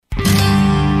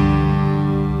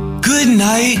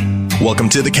night. Welcome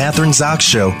to the Kathryn Zox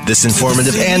Show. This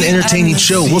informative and entertaining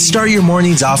show will start your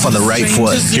mornings off on the right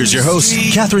foot. Here's your host,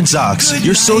 Kathryn Zox,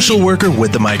 your social worker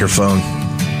with the microphone.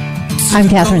 I'm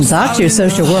Kathryn Zox, your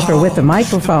social worker with the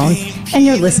microphone, and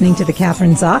you're listening to the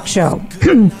Kathryn Zox Show.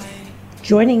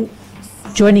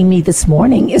 Joining me this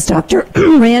morning is Dr.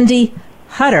 Randi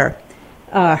Hutter.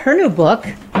 Her new book,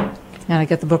 and I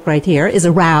got the book right here, is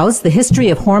Aroused, The History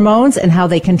of Hormones and How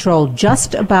They Control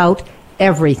Just About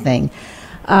Everything.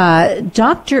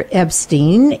 Dr.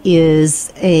 Epstein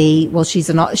is she's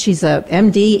a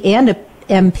MD and a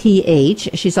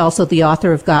MPH. She's also the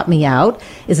author of Got Me Out,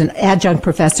 is an adjunct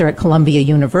professor at Columbia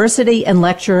University and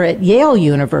lecturer at Yale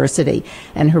University.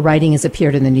 And her writing has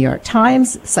appeared in the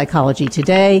NYTimes, Psychology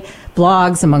Today,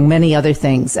 blogs, among many other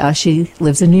things. She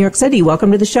lives in New York City.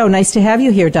 Welcome to the show. Nice to have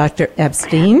you here, Dr.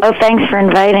 Epstein. Oh, thanks for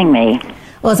inviting me.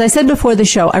 Well, as I said before the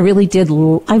show, I really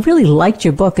liked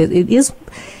your book. It is,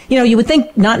 you would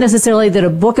think not necessarily that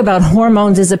a book about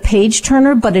hormones is a page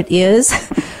turner, but it is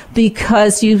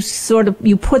because you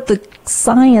put the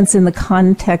science in the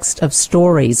context of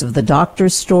stories, of the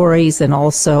doctor's stories and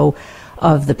also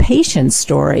of the patient's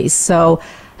stories. So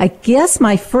I guess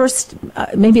my first,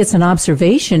 maybe it's an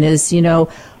observation, is,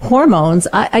 hormones.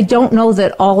 I don't know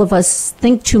that all of us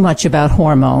think too much about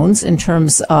hormones in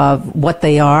terms of what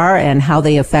they are and how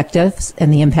they affect us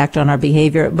and the impact on our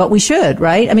behavior, but we should,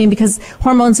 right? I mean, because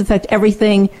hormones affect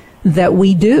everything that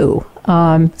we do.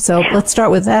 So let's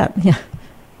start with that. Yeah.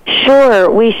 Sure,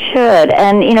 we should.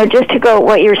 And, just to go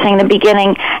what you were saying in the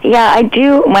beginning, yeah, I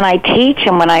do, when I teach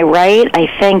and when I write, I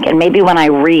think, and maybe when I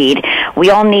read,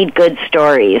 we all need good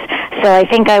stories. So I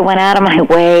think I went out of my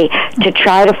way to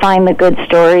try to find the good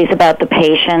stories about the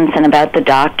patients and about the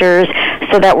doctors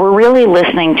so that we're really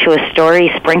listening to a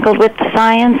story sprinkled with the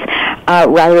science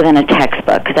rather than a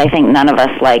textbook, because I think none of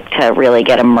us like to really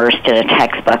get immersed in a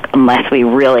textbook unless we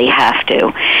really have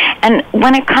to. And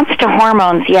when it comes to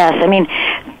hormones, yes, I mean,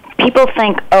 people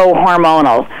think,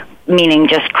 hormonal, meaning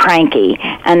just cranky,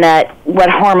 and that what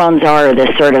hormones are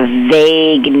this sort of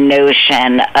vague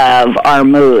notion of our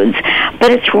moods.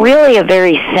 But it's really a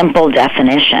very simple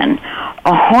definition.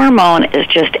 A hormone is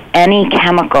just any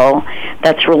chemical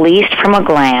that's released from a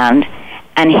gland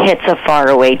and hits a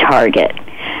faraway target,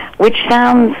 which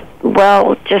sounds,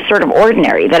 just sort of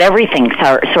ordinary, that everything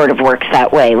sort of works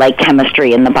that way, like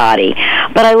chemistry in the body.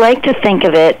 But I like to think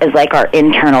of it as like our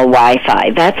internal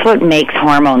Wi-Fi. That's what makes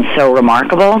hormones so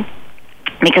remarkable,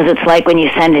 because it's like when you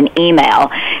send an email,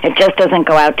 it just doesn't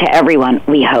go out to everyone,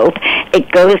 we hope.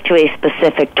 It goes to a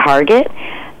specific target.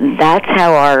 That's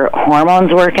how our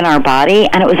hormones work in our body,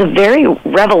 and it was a very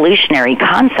revolutionary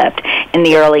concept in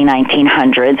the early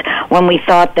 1900s when we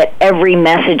thought that every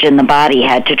message in the body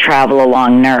had to travel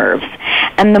along nerves.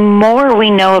 And the more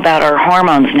we know about our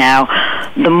hormones now,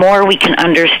 the more we can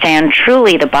understand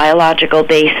truly the biological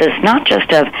basis, not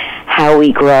just of how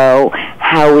we grow,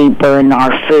 how we burn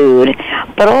our food,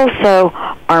 but also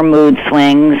our mood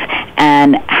swings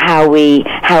and how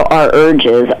our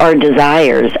urges, our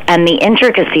desires, and the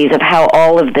intricacies of how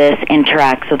all of this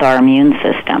interacts with our immune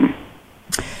system.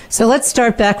 So let's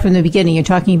start back from the beginning. You're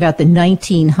talking about the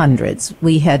 1900s.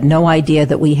 We had no idea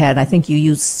that we had, I think you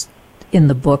used in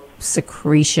the book,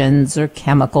 secretions or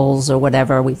chemicals or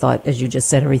whatever. We thought, as you just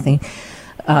said, everything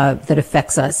that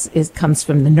affects us comes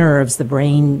from the nerves, the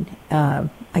brain,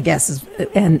 I guess,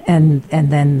 and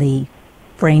then the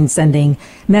brain sending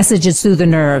messages through the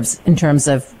nerves in terms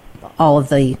of all of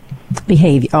the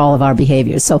behavior, all of our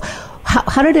behaviors. So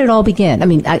how did it all begin? I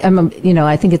mean,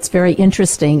 I think it's very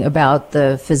interesting about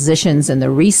the physicians and the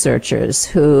researchers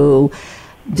who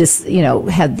just,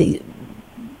 had the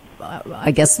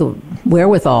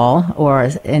wherewithal, or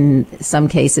in some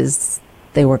cases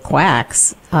they were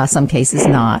quacks, some cases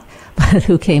not, but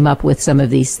who came up with some of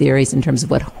these theories in terms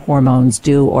of what hormones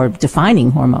do or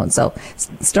defining hormones. So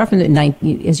start from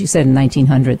as you said, in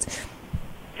 1900s.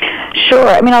 Sure.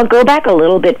 I mean, I'll go back a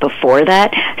little bit before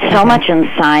that. So much in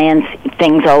science,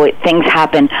 things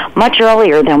happen much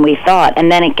earlier than we thought, and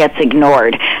then it gets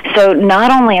ignored. So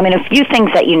not only, a few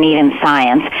things that you need in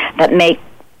science that make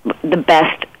the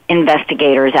best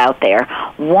investigators out there.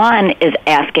 One is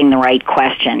asking the right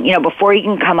question. Before you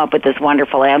can come up with this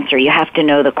wonderful answer, you have to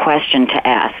know the question to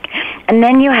ask. And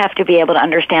then you have to be able to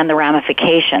understand the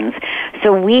ramifications.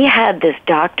 So we had this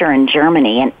doctor in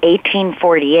Germany in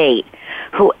 1848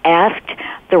 who asked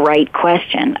the right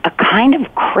question, a kind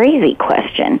of crazy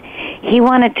question. He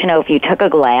wanted to know if you took a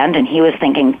gland, and he was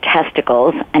thinking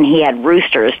testicles, and he had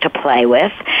roosters to play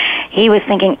with. He was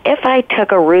thinking, if I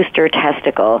took a rooster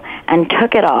testicle and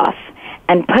took it off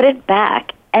and put it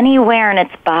back anywhere in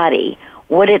its body,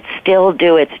 would it still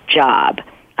do its job?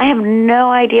 I have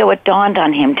no idea what dawned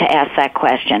on him to ask that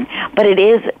question, but it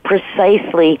is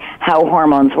precisely how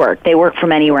hormones work. They work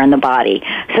from anywhere in the body.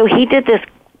 So he did this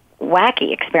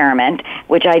wacky experiment,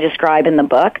 which I describe in the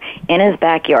book, in his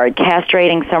backyard,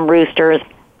 castrating some roosters,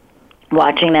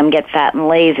 watching them get fat and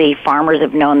lazy. Farmers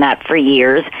have known that for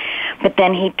years. But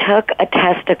then he took a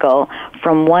testicle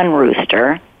from one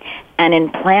rooster and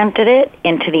implanted it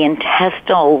into the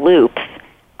intestinal loops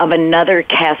of another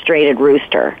castrated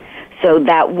rooster. So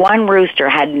that one rooster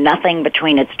had nothing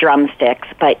between its drumsticks,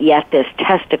 but yet this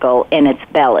testicle in its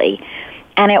belly.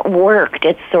 And it worked.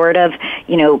 It sort of,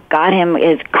 got him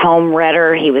his comb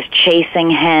redder. He was chasing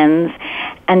hens.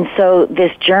 And so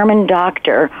this German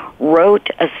doctor wrote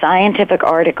a scientific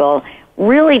article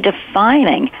really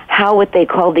defining how what they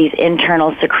call these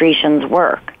internal secretions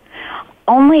work.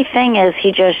 Only thing is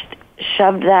he just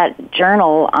shoved that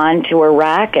journal onto a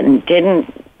rack and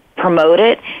didn't promote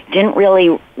it, didn't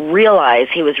really realize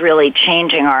he was really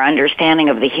changing our understanding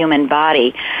of the human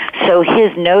body. So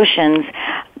his notions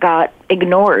got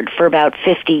ignored for about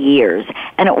 50 years.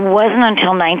 And it wasn't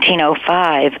until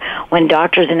 1905 when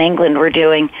doctors in England were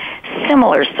doing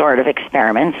similar sort of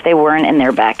experiments. They weren't in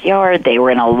their backyard. They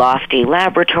were in a lofty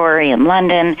laboratory in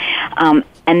London.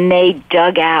 And they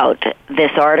dug out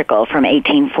this article from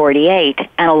 1848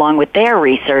 and along with their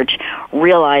research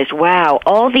realized, wow,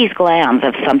 all these glands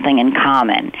have something in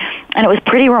common. And it was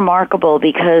pretty remarkable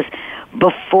because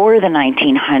before the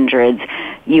 1900s,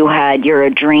 you had your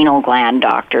adrenal gland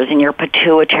doctors and your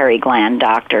pituitary gland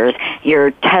doctors,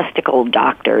 your testicle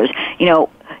doctors.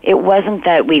 It wasn't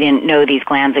that we didn't know these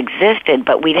glands existed,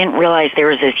 but we didn't realize there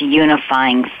was this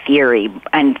unifying theory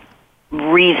and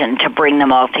reason to bring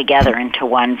them all together into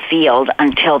one field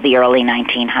until the early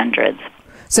 1900s.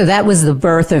 So that was the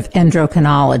birth of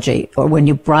endocrinology, or when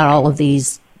you brought all of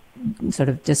these sort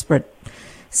of disparate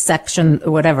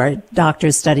whatever,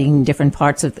 doctors studying different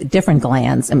parts of different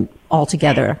glands and all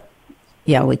together.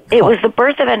 Yeah, it was the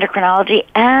birth of endocrinology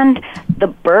and the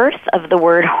birth of the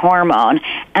word hormone.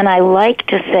 And I like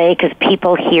to say, because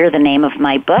people hear the name of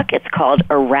my book, it's called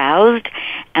Aroused,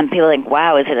 and people think,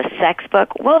 wow, is it a sex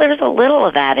book? Well, there's a little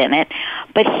of that in it,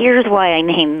 but here's why I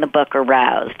named the book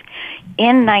Aroused.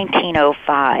 In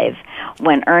 1905,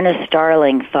 when Ernest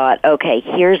Starling thought, okay,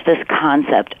 here's this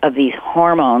concept of these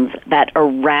hormones that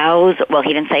arouse, well,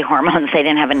 he didn't say hormones, they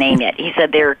didn't have a name yet. He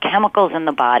said there are chemicals in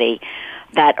the body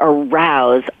that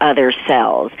arouse other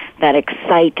cells, that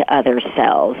excite other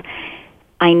cells.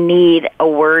 I need a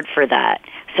word for that.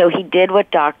 So he did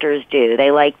what doctors do.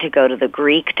 They like to go to the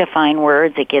Greek to find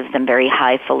words. It gives them very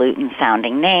highfalutin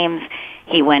sounding names.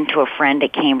 He went to a friend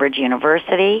at Cambridge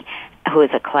University who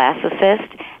is a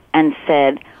classicist and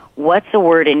said, what's a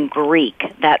word in Greek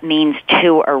that means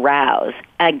to arouse?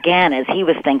 Again, as he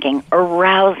was thinking,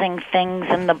 arousing things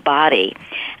in the body.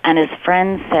 And his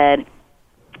friend said,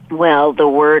 well, the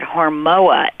word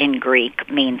hormoa in Greek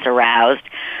means aroused.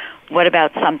 What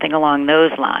about something along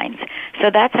those lines? So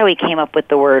that's how he came up with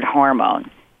the word hormone.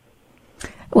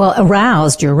 Well,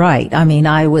 aroused, you're right. I mean,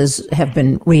 have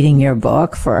been reading your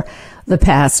book for the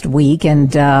past week,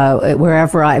 and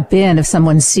wherever I've been, if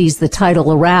someone sees the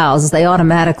title Aroused, they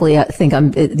automatically think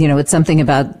it's something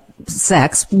about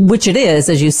sex, which it is,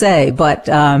 as you say, but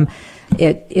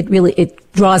it really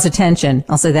draws attention.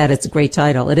 I'll say that it's a great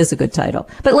title. It is a good title.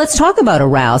 But let's talk about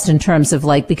Aroused in terms of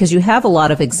because you have a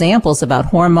lot of examples about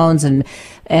hormones and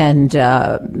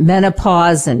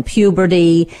menopause and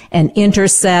puberty and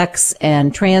intersex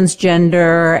and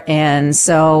transgender. And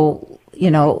so,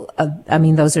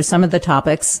 those are some of the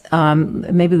topics.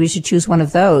 Maybe we should choose one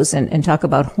of those and talk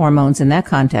about hormones in that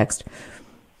context.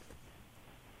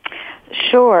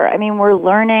 Sure. I mean, we're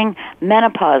learning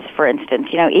menopause, for instance.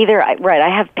 I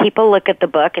have people look at the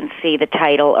book and see the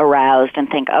title Aroused and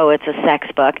think, oh, it's a sex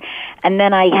book. And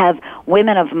then I have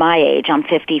women of my age, I'm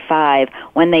 55,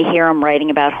 when they hear I'm writing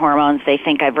about hormones, they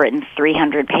think I've written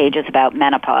 300 pages about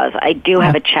menopause. I do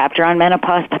have a chapter on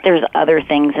menopause, but there's other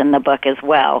things in the book as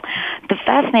well. The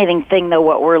fascinating thing, though,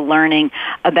 what we're learning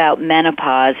about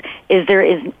menopause is there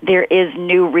is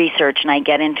new research, and I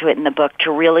get into it in the book,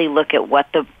 to really look at what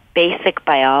the basic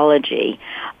biology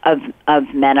of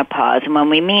menopause. And when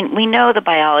we know the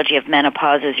biology of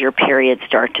menopause is your periods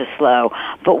start to slow.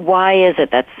 But why is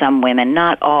it that some women,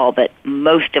 not all, but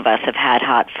most of us have had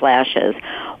hot flashes?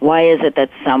 Why is it that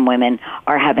some women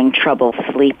are having trouble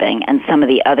sleeping and some of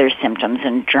the other symptoms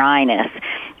and dryness?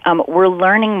 We're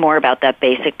learning more about that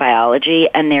basic biology,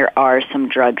 and there are some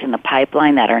drugs in the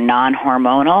pipeline that are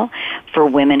non-hormonal for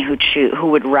women who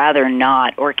would rather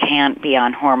not or can't be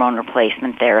on hormone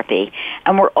replacement therapy.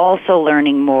 And we're also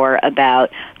learning more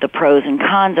about the pros and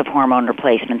cons of hormone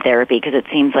replacement therapy, because it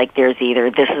seems like there's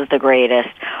either this is the greatest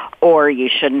or you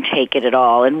shouldn't take it at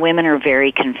all. And women are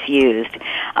very confused.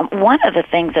 One of the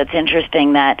things that's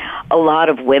interesting that a lot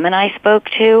of women I spoke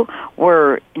to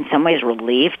were in some ways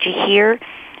relieved to hear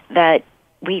that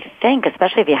we think,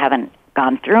 especially if you haven't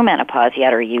gone through menopause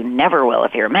yet, or you never will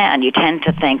if you're a man, you tend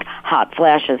to think hot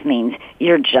flashes means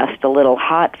you're just a little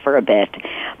hot for a bit.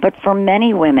 But for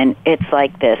many women, it's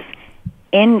like this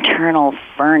internal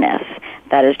furnace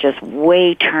that is just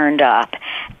way turned up,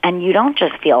 and you don't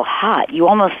just feel hot, you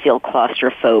almost feel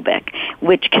claustrophobic,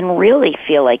 which can really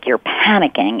feel like you're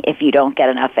panicking if you don't get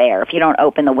enough air, if you don't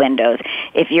open the windows,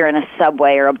 if you're in a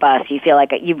subway or a bus, you feel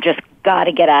like you've just got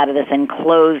to get out of this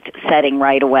enclosed setting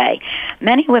right away.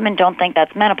 Many women don't think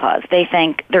that's menopause. They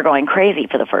think they're going crazy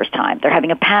for the first time. They're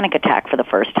having a panic attack for the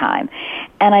first time.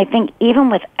 And I think even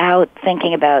without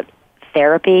thinking about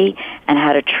therapy and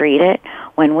how to treat it,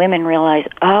 when women realize,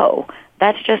 oh,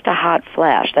 that's just a hot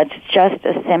flash, that's just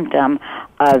a symptom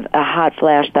of a hot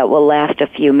flash that will last a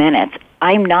few minutes,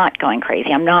 I'm not going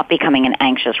crazy. I'm not becoming an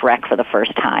anxious wreck for the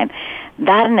first time.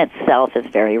 That in itself is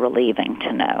very relieving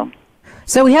to know.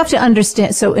 So we have to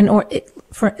understand. So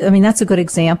that's a good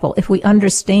example. If we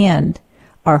understand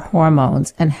our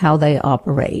hormones and how they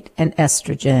operate, and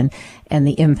estrogen and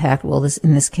the impact,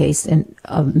 in this case,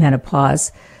 of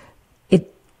menopause,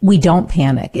 we don't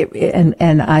panic.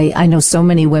 I know so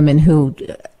many women who,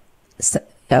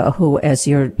 as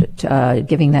you're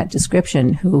giving that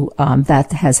description, who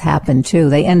that has happened to.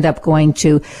 They end up going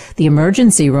to the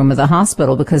emergency room of the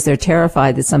hospital because they're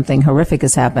terrified that something horrific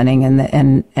is happening,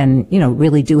 and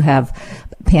really do have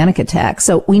panic attacks.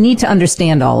 So we need to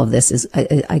understand all of this.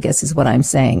 I guess is what I'm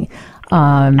saying.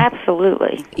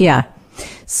 Absolutely. Yeah.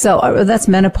 So that's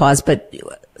menopause. But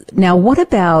now, what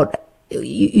about?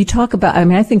 You talk about,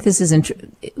 I think this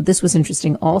was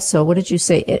interesting also. What did you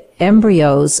say?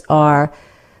 Embryos are,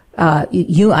 I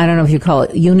don't know if you call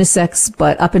it unisex,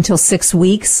 but up until 6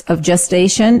 weeks of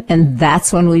gestation. And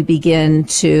that's when we begin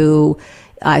to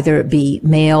either be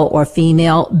male or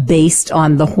female based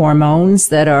on the hormones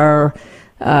that are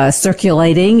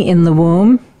circulating in the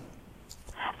womb.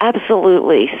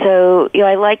 Absolutely. So,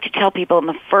 I like to tell people in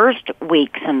the first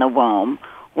weeks in the womb,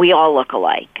 we all look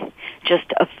alike.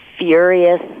 Just a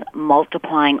furious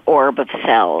multiplying orb of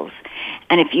cells.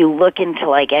 And if you look into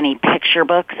like any picture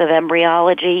books of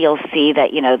embryology, you'll see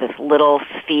that, this little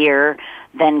sphere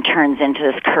then turns into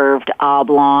this curved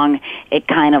oblong. It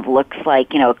kind of looks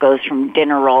like, it goes from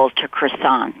dinner roll to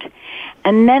croissant.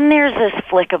 And then there's this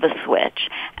flick of a switch,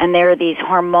 and there are these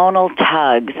hormonal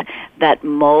tugs that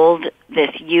mold this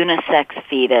unisex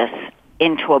fetus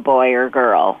into a boy or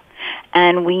girl.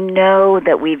 And we know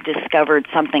that we've discovered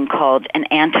something called an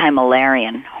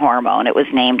anti-Müllerian hormone. It was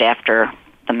named after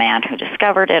the man who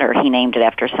discovered it, or he named it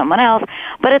after someone else.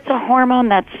 But it's a hormone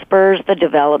that spurs the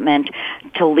development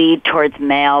to lead towards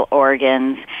male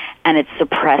organs, and it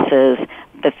suppresses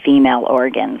the female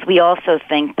organs. We also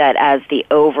think that as the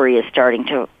ovary is starting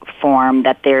to form,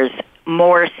 that there's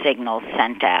more signals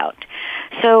sent out.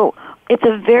 So it's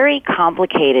a very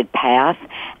complicated path,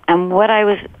 and what I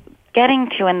was getting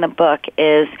to in the book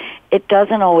is it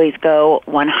doesn't always go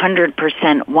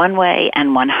 100% one way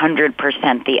and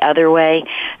 100% the other way.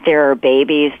 There are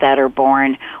babies that are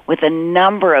born with a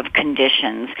number of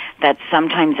conditions that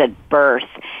sometimes at birth,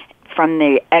 from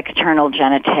the external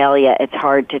genitalia, it's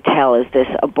hard to tell, is this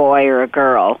a boy or a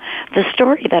girl? The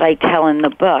story that I tell in the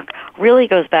book really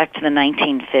goes back to the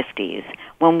 1950s,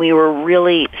 when we were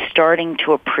really starting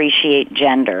to appreciate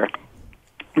gender,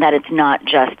 that it's not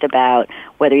just about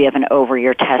whether you have an ovary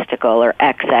or testicle or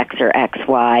XX or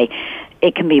XY.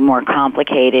 It can be more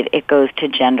complicated. It goes to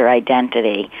gender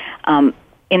identity.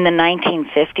 In the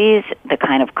 1950s, the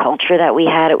kind of culture that we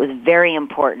had, it was very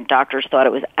important. Doctors thought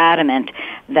it was adamant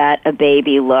that a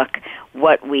baby look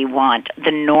what we want,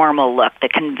 the normal look, the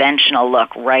conventional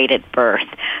look right at birth.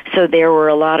 So there were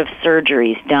a lot of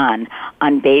surgeries done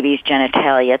on babies'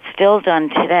 genitalia. It's still done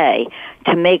today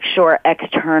to make sure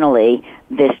externally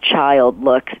this child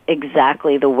looks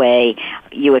exactly the way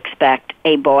you expect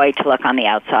a boy to look on the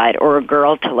outside or a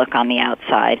girl to look on the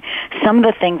outside. Some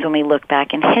of the things when we look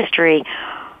back in history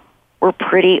were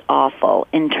pretty awful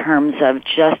in terms of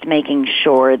just making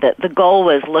sure that the goal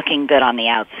was looking good on the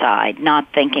outside, not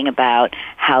thinking about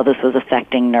how this was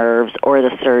affecting nerves or the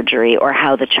surgery or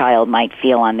how the child might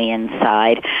feel on the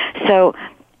inside. So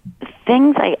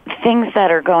things that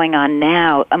are going on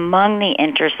now among the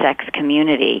intersex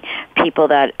community, people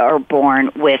that are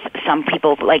born with, some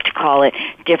people like to call it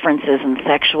differences in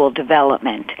sexual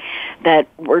development, that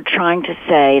we're trying to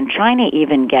say and trying to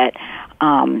even get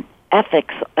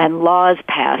ethics and laws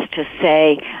passed to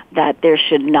say that there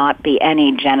should not be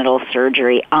any genital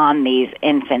surgery on these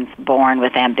infants born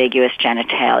with ambiguous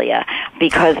genitalia,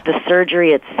 because the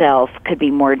surgery itself could be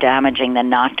more damaging than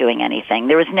not doing anything.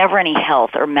 There was never any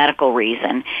health or medical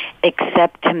reason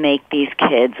except to make these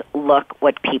kids look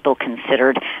what people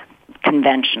considered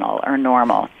conventional or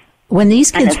normal. When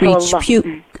these kids reach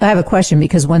I have a question,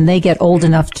 because when they get old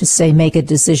enough to, say, make a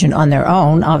decision on their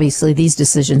own, obviously these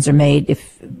decisions are made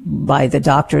by the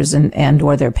doctors and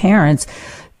or their parents.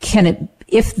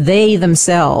 If they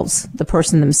themselves, the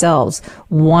person themselves,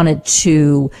 wanted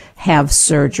to have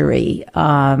surgery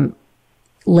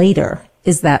later,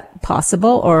 is that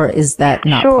possible, or is that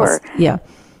not possible? Sure. Yeah.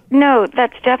 No,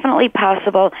 that's definitely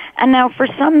possible. And now for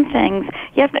some things,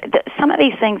 some of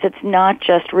these things, it's not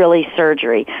just really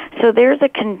surgery. So there's a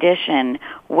condition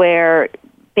where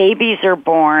babies are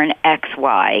born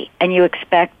XY, and you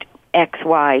expect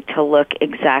XY to look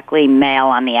exactly male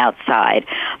on the outside.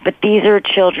 But these are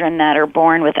children that are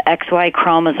born with XY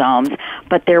chromosomes,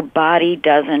 but their body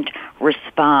doesn't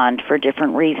respond for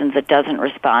different reasons. It doesn't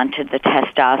respond to the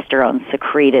testosterone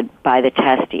secreted by the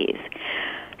testes.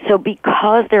 So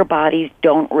because their bodies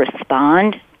don't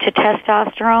respond to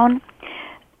testosterone,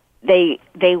 they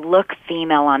look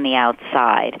female on the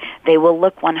outside. They will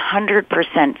look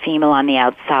 100% female on the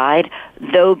outside,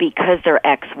 though because they're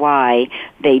XY,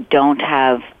 they don't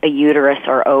have a uterus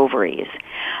or ovaries.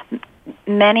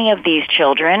 Many of these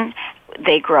children,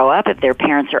 they grow up, if their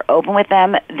parents are open with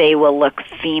them, they will look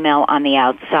female on the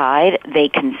outside. They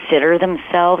consider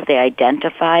themselves, they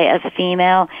identify as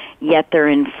female, yet they're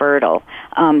infertile.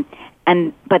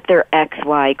 But they're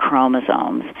XY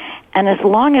chromosomes. And as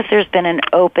long as there's been an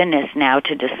openness now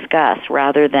to discuss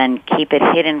rather than keep it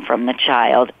hidden from the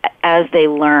child, as they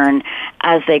learn,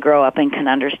 as they grow up and can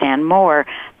understand more,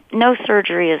 no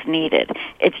surgery is needed.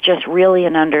 It's just really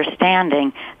an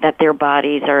understanding that their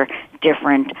bodies are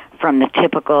different from the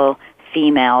typical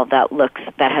female that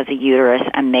has a uterus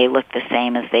and may look the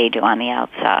same as they do on the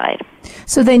outside.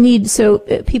 So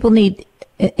people need,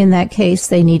 in that case,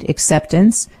 they need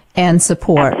acceptance and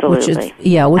support. Absolutely.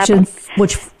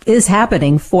 Which is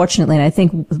happening, fortunately. And I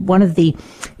think one of the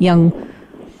young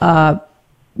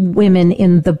women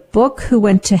in the book who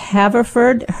went to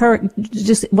Haverford,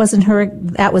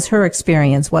 that was her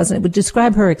experience, wasn't it? Would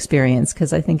describe her experience,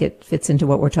 because I think it fits into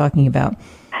what we're talking about.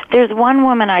 There's one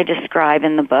woman I describe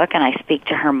in the book, and I speak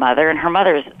to her mother, and her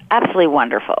mother is absolutely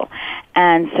wonderful.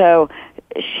 And so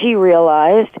she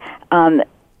realized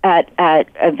at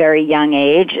a very young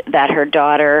age that her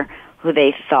daughter, who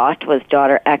they thought was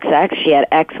daughter XX, she had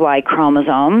XY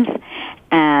chromosomes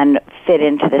and fit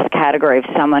into this category of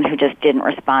someone who just didn't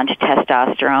respond to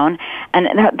testosterone. And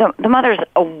the mother's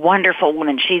a wonderful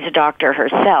woman. She's a doctor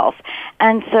herself.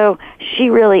 And so she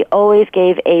really always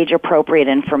gave age-appropriate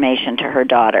information to her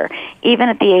daughter, even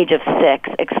at the age of 6,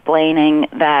 explaining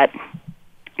that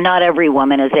not every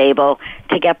woman is able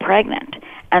to get pregnant.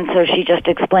 And so she just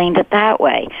explained it that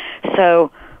way.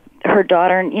 So her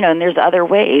daughter, and there's other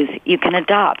ways. You can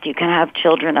adopt. You can have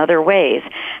children other ways.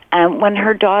 And when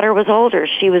her daughter was older,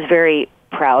 she was very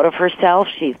proud of herself.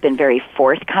 She's been very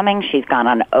forthcoming. She's gone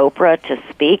on Oprah to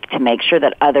speak, to make sure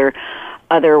that other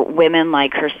women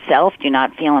like herself do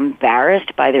not feel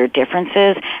embarrassed by their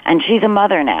differences. And she's a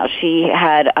mother now. She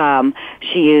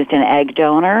used an egg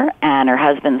donor and her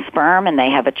husband's sperm, and they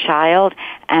have a child,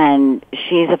 and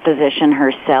she's a physician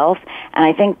herself. And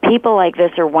I think people like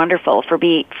this are wonderful for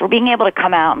being able to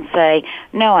come out and say,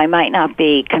 no, I might not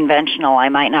be conventional, I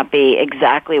might not be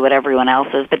exactly what everyone else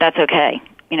is, but that's okay.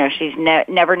 She's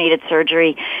never needed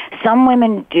surgery. Some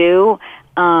women do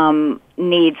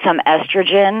need some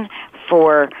estrogen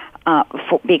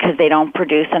because they don't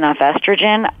produce enough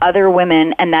estrogen. Other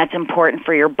women, and that's important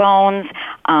for your bones,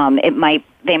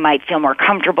 they might feel more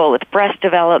comfortable with breast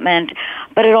development,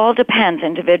 but it all depends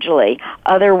individually.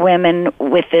 Other women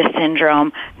with this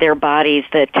syndrome, their bodies,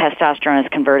 the testosterone is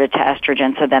converted to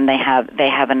estrogen, so then they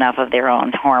have enough of their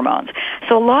own hormones.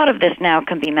 So a lot of this now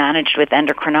can be managed with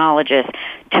endocrinologists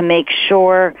to make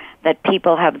sure that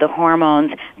people have the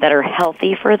hormones that are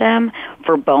healthy for them,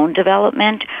 for bone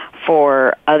development,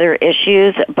 for other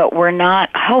issues, but we're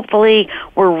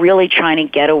really trying to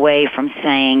get away from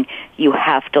saying you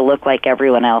have to look like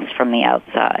everyone else from the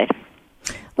outside.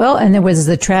 Well, and there was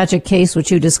the tragic case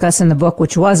which you discuss in the book,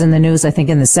 which was in the news, I think,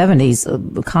 in the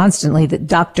 70s, constantly, that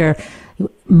Dr.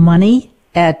 Money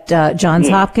at Johns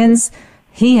Hopkins,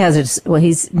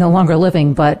 he's no longer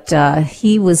living, but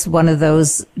he was one of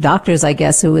those doctors, I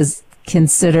guess, who was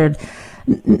considered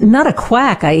not a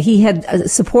quack. He had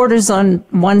supporters on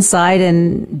one side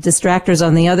and distractors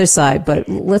on the other side. But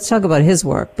let's talk about his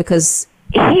work, because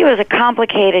he was a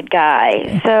complicated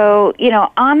guy. So,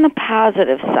 on the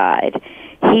positive side,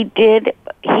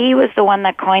 he was the one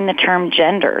that coined the term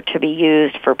gender to be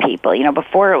used for people.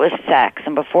 Before it was sex,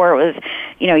 and before it was,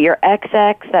 you're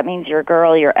XX, that means you're a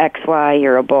girl, you're XY,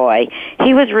 you're a boy.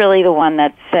 He was really the one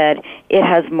that said it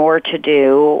has more to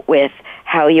do with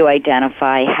how you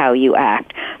identify, how you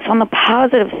act. So on the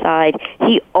positive side,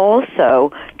 he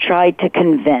also tried to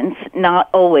convince, not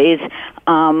always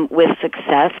with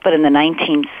success, but in the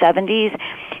 1970s,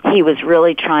 he was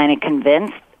really trying to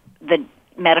convince the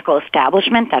medical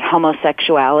establishment that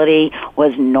homosexuality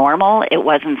was normal. It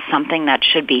wasn't something that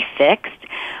should be fixed.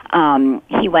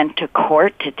 He went to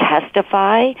court to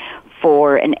testify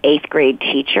for an 8th grade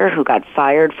teacher who got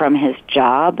fired from his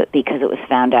job because it was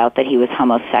found out that he was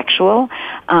homosexual.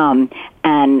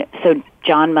 And so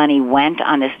John Money went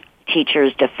on this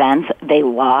teacher's defense. They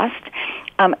lost.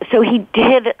 So he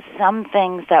did some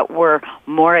things that were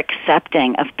more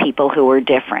accepting of people who were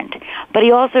different. But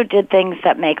he also did things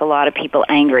that make a lot of people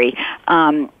angry.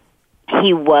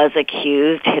 He was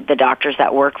accused, the doctors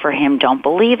that work for him don't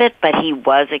believe it, but he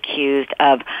was accused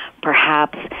of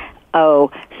perhaps,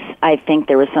 I think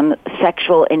there was some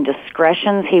sexual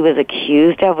indiscretions he was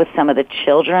accused of with some of the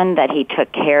children that he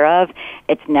took care of.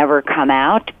 It's never come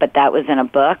out, but that was in a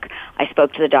book. I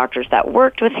spoke to the doctors that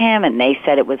worked with him, and they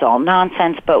said it was all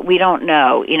nonsense, but we don't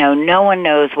know. No one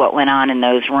knows what went on in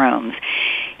those rooms.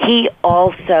 He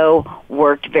also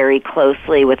worked very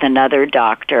closely with another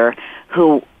doctor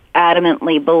who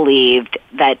adamantly believed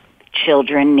that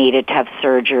children needed to have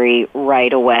surgery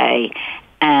right away,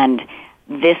 and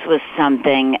this was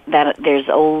something that there's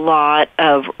a lot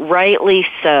of, rightly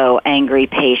so, angry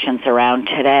patients around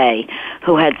today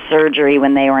who had surgery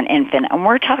when they were an infant. And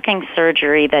we're talking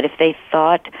surgery that if they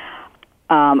thought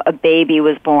a baby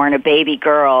was born, a baby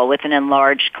girl with an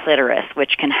enlarged clitoris,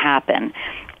 which can happen,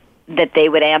 that they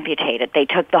would amputate it. They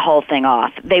took the whole thing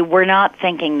off. They were not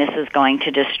thinking this is going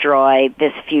to destroy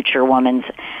this future woman's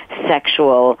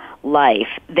sexual life.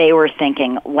 They were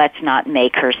thinking, let's not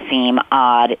make her seem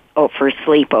odd for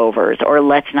sleepovers, or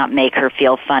let's not make her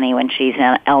feel funny when she's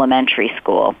in elementary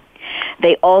school.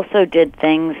 They also did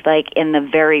things like, in the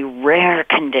very rare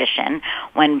condition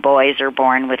when boys are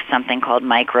born with something called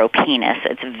micropenis,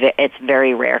 it's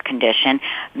very rare condition,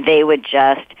 they would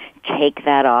just take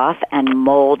that off and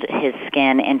mold his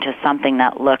skin into something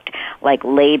that looked like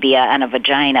labia and a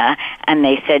vagina, and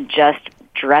they said just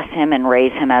dress him and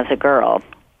raise him as a girl.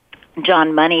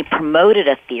 John Money promoted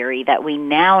a theory that we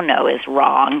now know is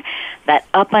wrong, that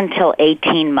up until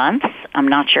 18 months, I'm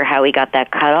not sure how he got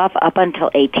that cut off, up until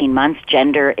 18 months,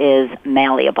 gender is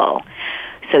malleable.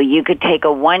 So you could take a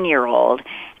 1-year-old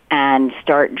and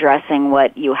start dressing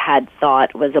what you had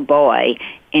thought was a boy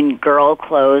in girl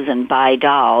clothes and buy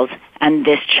dolls, and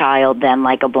this child then,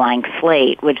 like a blank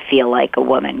slate, would feel like a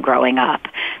woman growing up.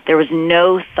 There was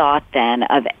no thought then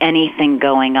of anything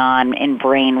going on in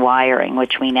brain wiring,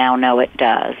 which we now know it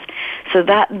does. So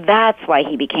that's why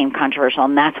he became controversial,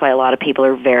 and that's why a lot of people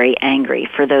are very angry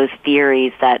for those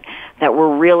theories that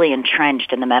were really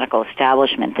entrenched in the medical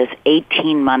establishment, this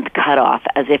 18-month cutoff,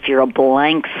 as if you're a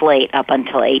blank slate up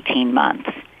until 18 months.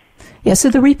 Yeah,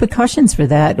 so the repercussions for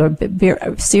that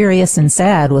are serious and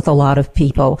sad with a lot of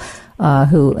people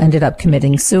who ended up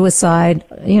committing suicide,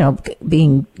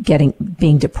 being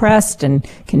depressed and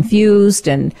confused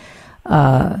and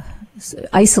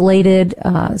isolated.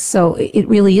 So it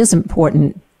really is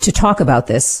important to talk about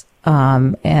this.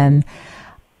 And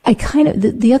I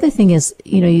the other thing is,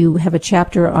 you have a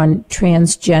chapter on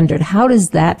transgendered. How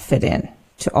does that fit in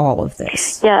to all of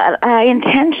this? Yeah, I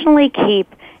intentionally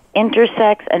keep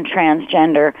intersex and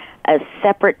transgender as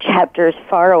separate chapters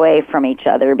far away from each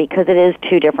other because it is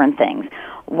two different things.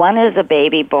 One is a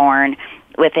baby born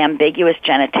with ambiguous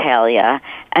genitalia,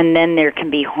 and then there can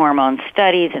be hormone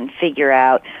studies and figure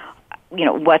out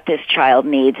what this child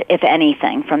needs, if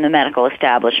anything, from the medical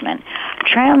establishment.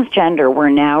 Transgender, we're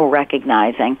now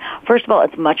recognizing, first of all,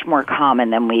 it's much more common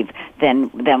than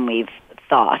we've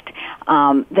thought.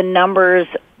 The numbers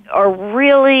are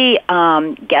really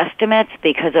guesstimates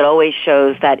because it always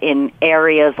shows that in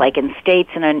areas like in states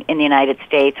and in the United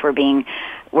States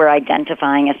we're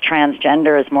identifying as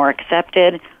transgender as more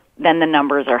accepted, then the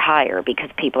numbers are higher because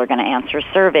people are going to answer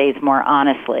surveys more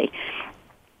honestly.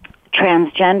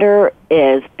 Transgender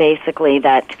is basically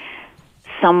that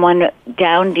someone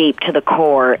down deep to the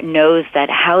core knows that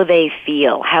how they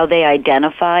feel, how they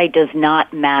identify does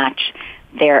not match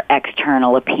their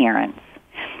external appearance.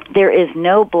 there is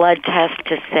no blood test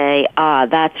to say,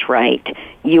 that's right,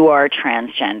 you are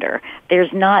transgender.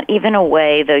 There's not even a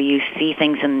way, though you see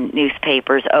things in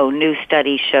newspapers, new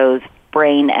study shows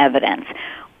brain evidence.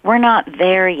 We're not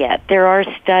there yet. There are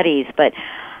studies, but,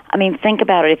 I mean, think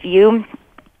about it.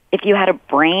 If you had a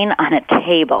brain on a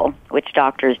table, which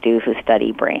doctors do who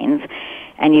study brains,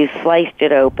 and you sliced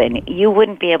it open, you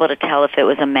wouldn't be able to tell if it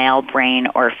was a male brain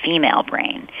or a female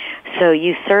brain. So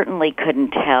you certainly couldn't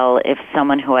tell if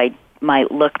someone who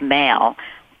might look male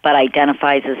but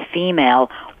identifies as female,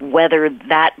 whether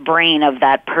that brain of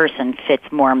that person fits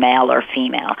more male or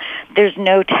female. There's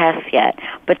no test yet,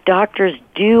 but doctors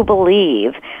do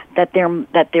believe that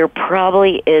there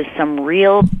probably is some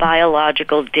real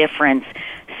biological difference,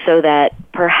 so that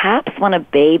perhaps when a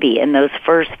baby in those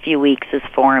first few weeks is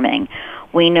forming,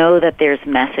 we know that there's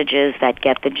messages that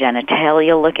get the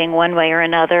genitalia looking one way or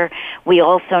another. We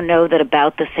also know that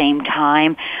about the same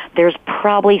time, there's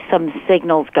probably some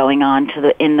signals going on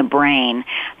in the brain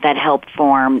that help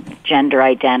form gender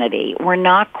identity. We're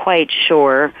not quite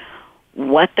sure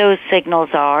what those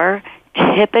signals are.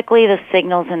 Typically, the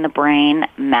signals in the brain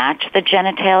match the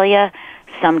genitalia.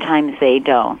 Sometimes they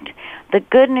don't. The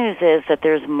good news is that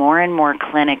there's more and more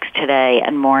clinics today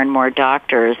and more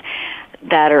doctors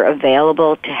that are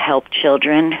available to help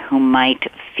children who might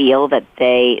feel that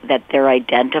they're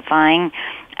identifying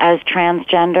as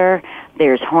transgender.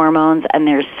 There's hormones and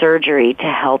there's surgery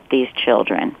to help these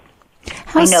children.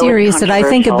 How serious did I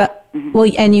think about? Mm-hmm.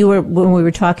 Well, and when we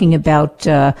were talking about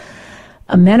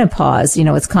menopause,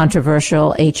 it's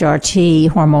controversial. HRT,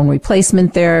 hormone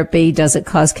replacement therapy, does it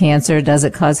cause cancer? Does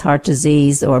it cause heart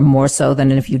disease, or more so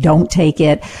than if you don't take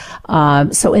it?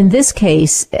 So in this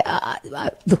case,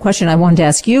 the question I wanted to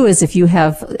ask you is, if you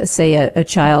have, say, a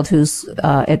child who's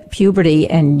at puberty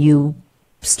and you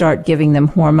start giving them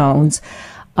hormones,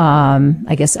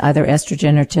 I guess either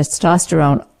estrogen or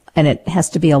testosterone, and it has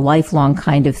to be a lifelong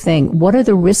kind of thing, what are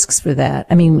the risks for that?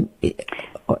 I mean,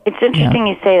 it's interesting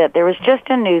you say that. There was just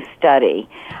a new study.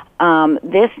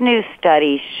 This new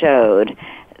study showed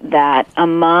that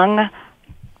among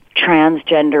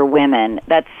transgender women,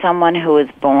 that's someone who was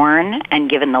born and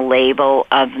given the label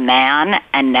of man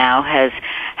and now has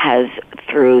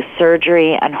through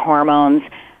surgery and hormones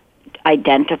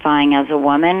identifying as a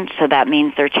woman, so that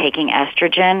means they're taking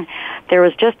estrogen. There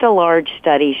was just a large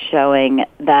study showing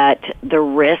that the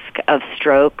risk of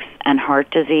strokes and heart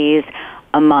disease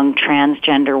among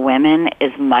transgender women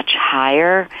is much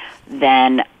higher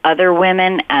than other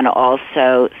women, and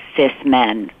also cis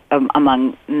men,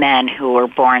 among men who were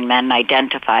born men and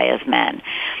identify as men.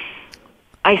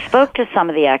 I spoke to some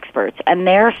of the experts, and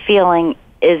their feeling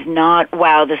is not,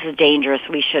 wow, this is dangerous,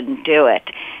 we shouldn't do it.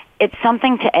 It's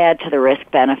something to add to the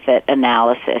risk-benefit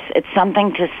analysis. It's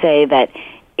something to say that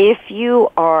if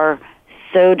you are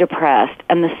so depressed,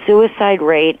 and the suicide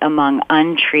rate among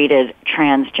untreated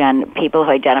people who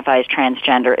identify as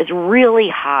transgender is really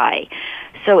high.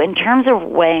 So in terms of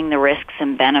weighing the risks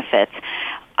and benefits,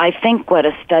 I think what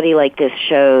a study like this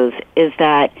shows is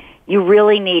that you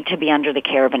really need to be under the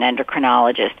care of an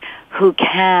endocrinologist who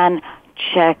can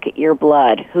check your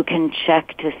blood, who can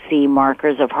check to see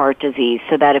markers of heart disease,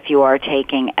 so that if you are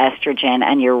taking estrogen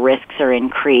and your risks are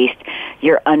increased,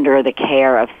 you're under the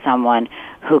care of someone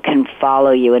who can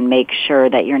follow you and make sure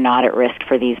that you're not at risk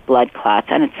for these blood clots.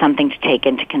 And it's something to take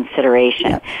into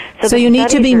consideration. Yeah. So you need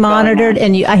to be monitored,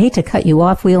 and I hate to cut you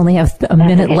off. We only have a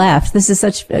minute left. This is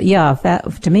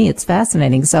to me, it's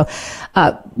fascinating. So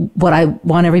what I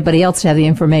want everybody else to have the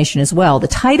information as well. The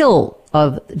title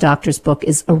of the doctor's book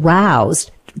is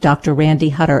Aroused, Dr. Randi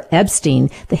Hutter Epstein,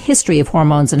 The History of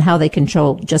Hormones and How They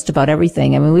Control Just About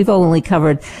Everything. I mean, we've only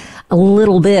covered a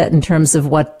little bit in terms of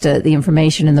what the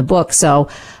information in the book. So,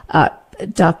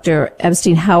 Dr.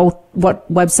 Epstein,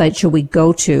 what website should we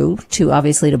go to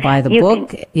obviously to buy the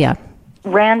book?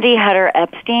 Randi Hutter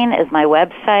Epstein is my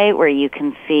website where you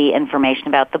can see information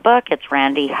about the book. It's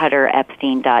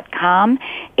randihutterepstein.com,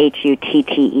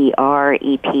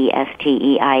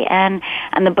 HUTTEREPSTEIN.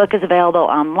 And the book is available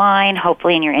online,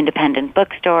 hopefully in your independent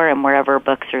bookstore and wherever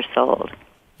books are sold.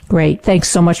 Great. Thanks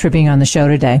so much for being on the show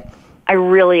today. I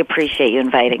really appreciate you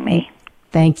inviting me.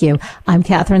 Thank you. I'm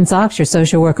Kathryn Zox, your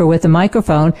social worker with a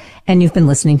microphone, and you've been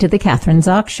listening to The Kathryn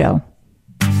Zox Show.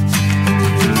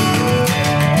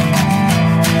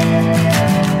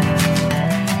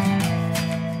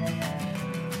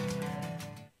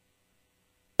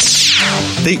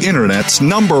 The Internet's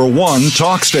 #1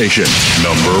 talk station.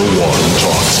 #1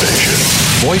 talk station.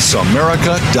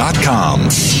 VoiceAmerica.com.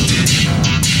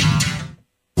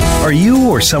 Are you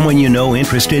or someone you know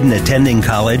interested in attending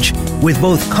college? With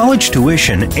both college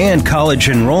tuition and college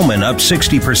enrollment up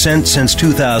 60% since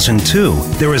 2002,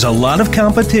 there is a lot of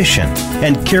competition,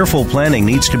 and careful planning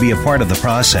needs to be a part of the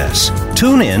process.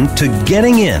 Tune in to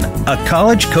Getting In, a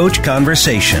college coach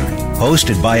conversation,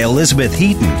 hosted by Elizabeth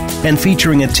Heaton and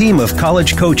featuring a team of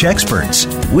college coach experts.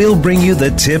 We'll bring you the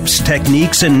tips,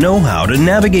 techniques, and know-how to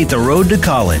navigate the road to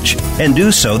college and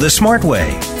do so the smart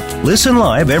way. Listen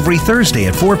live every Thursday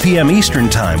at 4 p.m. Eastern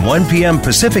Time, 1 p.m.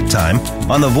 Pacific Time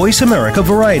on the Voice America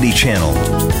Variety Channel.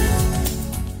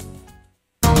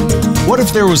 What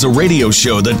if there was a radio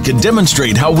show that could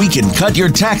demonstrate how we can cut your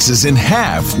taxes in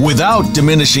half without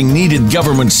diminishing needed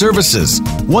government services?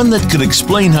 One that could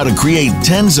explain how to create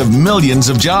tens of millions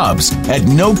of jobs at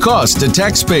no cost to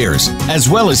taxpayers, as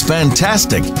well as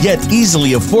fantastic yet easily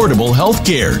affordable health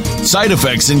care. Side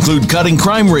effects include cutting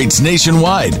crime rates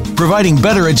nationwide, providing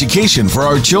better education for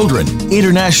our children,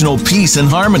 international peace and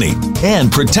harmony, and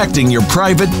protecting your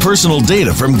private personal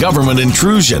data from government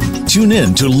intrusion. Tune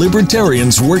in to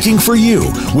Libertarians Working for You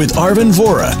with Arvin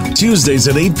Vora, Tuesdays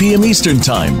at 8 p.m. Eastern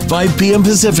Time, 5 p.m.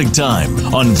 Pacific Time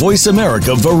on Voice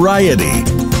America Variety.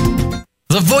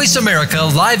 The Voice America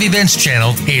Live Events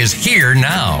channel is here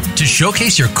now to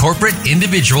showcase your corporate,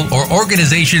 individual, or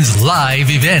organization's live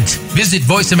event. Visit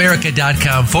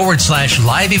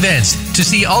voiceamerica.com/live events to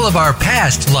see all of our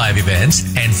past live events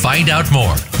and find out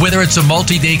more. Whether it's a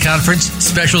multi-day conference,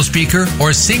 special speaker,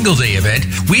 or single-day event,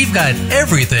 we've got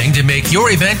everything to make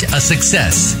your event a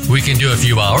success. We can do a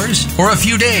few hours or a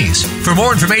few days. For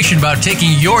more information about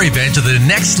taking your event to the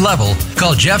next level,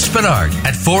 call Jeff Spinard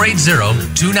at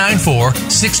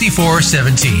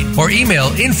 480-294-6417 or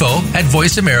email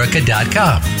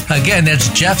info@voiceamerica.com. Again, that's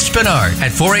Jeff Spinard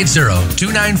at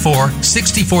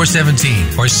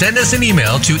 480-294-6417 or send us an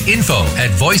email to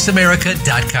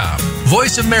info@voiceamerica.com.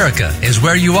 Voice America is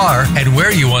where you are and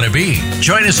where you want to be.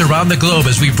 Join us around the globe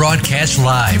as we broadcast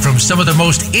live from some of the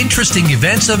most interesting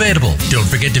events available. Don't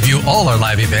forget to view all our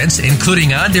live events,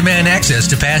 including on-demand access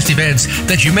to past events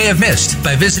that you may have missed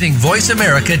by visiting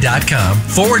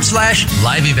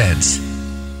voiceamerica.com/live events.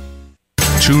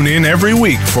 Tune in every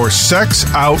week for Sex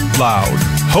Out Loud.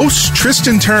 Host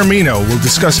Tristan Taormino will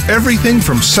discuss everything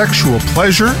from sexual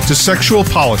pleasure to sexual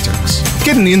politics.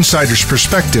 Get an insider's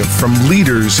perspective from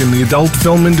leaders in the adult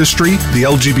film industry, the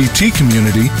LGBT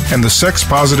community, and the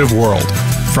sex-positive world.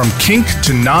 From kink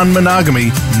to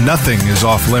non-monogamy, nothing is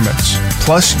off limits.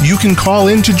 Plus, you can call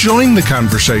in to join the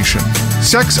conversation.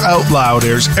 Sex Out Loud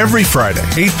airs every Friday,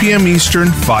 8 p.m.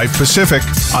 Eastern, 5 Pacific,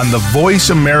 on the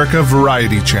Voice America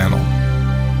Variety Channel.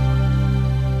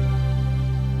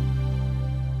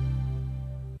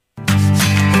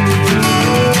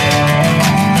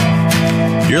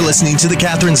 You're listening to The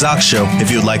Kathryn Zox Show. If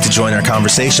you would like to join our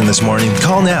conversation this morning,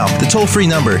 call now. The toll-free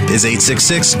number is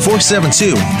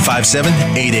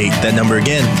 866-472-5788. That number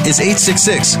again is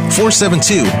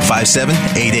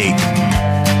 866-472-5788.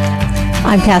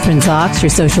 I'm Kathryn Zox, your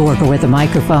social worker with a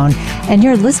microphone, and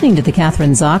you're listening to The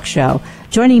Kathryn Zox Show.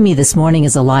 Joining me this morning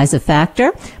is Eliza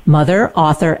Factor, mother,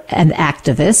 author, and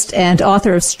activist, and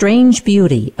author of Strange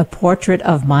Beauty, A Portrait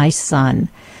of My Son.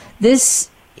 This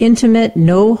intimate,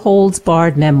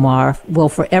 no-holds-barred memoir will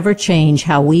forever change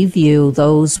how we view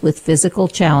those with physical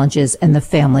challenges and the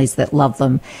families that love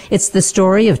them. It's the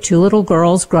story of two little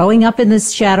girls growing up in the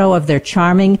shadow of their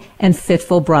charming and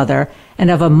fitful brother, and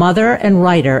of a mother and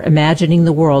writer imagining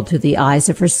the world through the eyes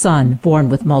of her son, born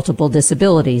with multiple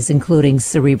disabilities, including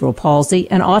cerebral palsy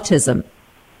and autism.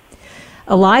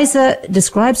 Eliza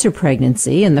describes her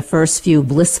pregnancy and the first few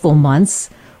blissful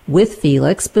months with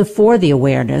Felix before the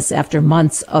awareness, after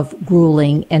months of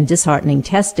grueling and disheartening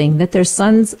testing, that their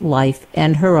son's life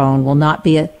and her own will not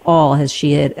be at all as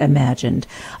she had imagined.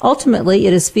 Ultimately,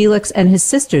 it is Felix and his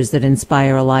sisters that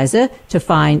inspire Eliza to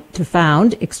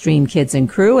found Extreme Kids and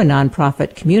Crew, a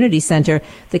nonprofit community center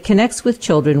that connects with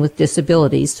children with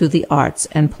disabilities through the arts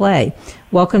and play.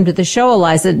 Welcome to the show,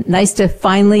 Eliza. Nice to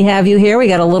finally have you here. We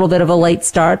got a little bit of a late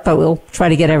start, but we'll try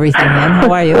to get everything in.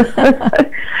 How are you?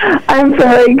 I'm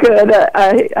very good.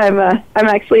 I'm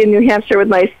actually in New Hampshire with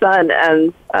my son,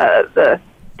 and the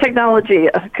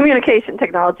communication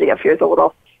technology up here is a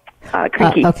little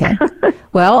creaky. Okay.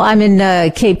 Well, I'm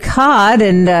in Cape Cod,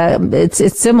 and it's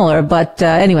similar. But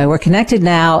anyway, we're connected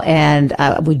now, and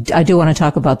I do want to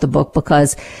talk about the book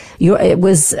because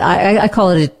I call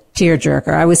it a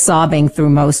tearjerker. I was sobbing through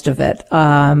most of it.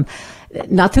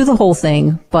 Not through the whole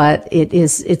thing, but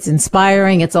it's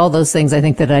inspiring. It's all those things I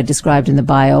think that I described in the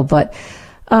bio. But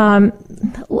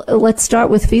let's start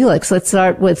with Felix. Let's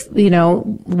start with,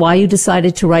 why you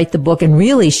decided to write the book and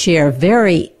really share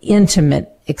very intimate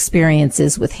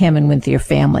experiences with him and with your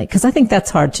family? Because I think that's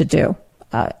hard to do.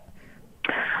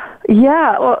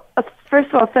 Yeah, well, first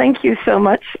of all, thank you so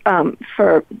much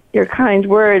for your kind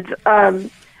words.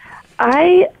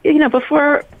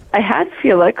 Before I had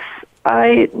Felix,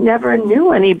 I never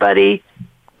knew anybody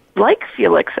like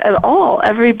Felix at all.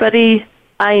 Everybody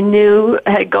I knew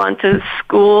had gone to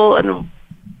school and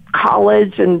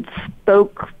college and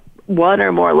spoke one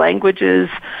or more languages.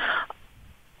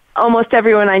 Almost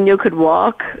everyone I knew could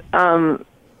walk. I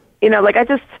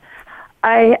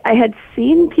had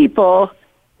seen people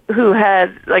who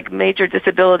had like major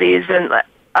disabilities and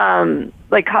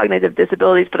like cognitive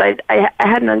disabilities, but I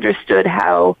hadn't understood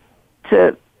how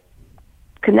to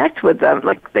connect with them.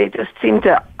 Like they just seemed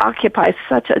to occupy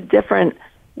such a different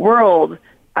world.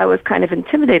 I was kind of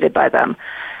intimidated by them.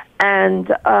 And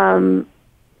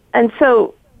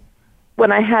so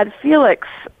when I had Felix,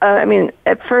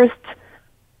 at first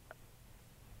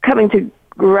coming to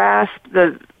grasp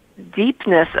the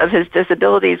deepness of his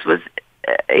disabilities was,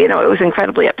 it was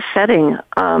incredibly upsetting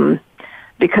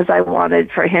because I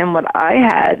wanted for him what I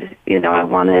had. I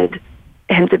wanted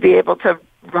him to be able to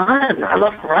run. I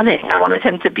love running. I wanted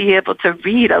him to be able to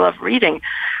read. I love reading.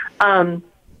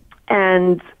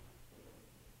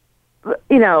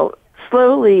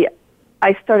 Slowly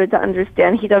I started to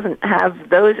understand he doesn't have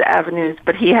those avenues,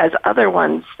 but he has other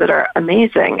ones that are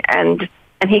amazing, and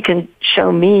he can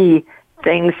show me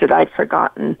things that I'd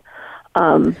forgotten.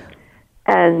 And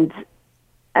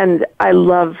I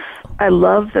love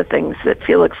the things that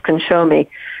Felix can show me.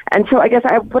 And so I guess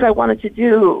what I wanted to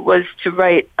do was to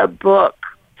write a book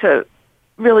to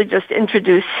really just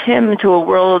introduce him to a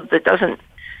world that doesn't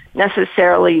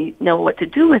necessarily know what to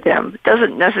do with him,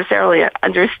 doesn't necessarily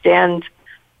understand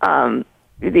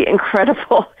the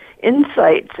incredible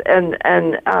insights and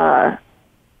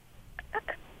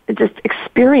just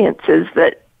experiences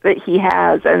that he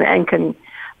has and can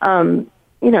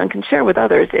and can share with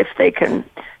others if they can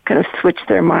kind of switch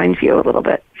their mind view a little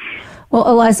bit. Well,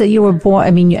 Eliza, you were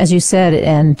born, as you said,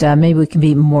 and maybe we can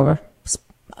be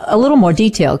a little more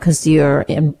detailed because you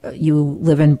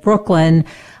live in Brooklyn.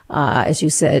 As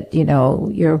you said,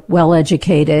 you're well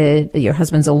educated. Your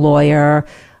husband's a lawyer.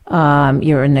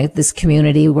 You're in this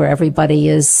community where everybody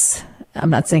is, I'm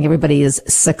not saying everybody is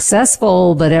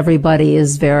successful, but everybody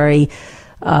is very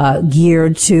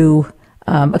geared to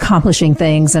accomplishing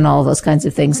things and all those kinds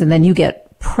of things. And then you get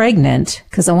pregnant,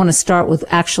 because I want to start with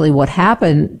actually what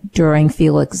happened during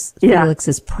Felix's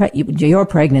your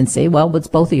pregnancy. Well, it's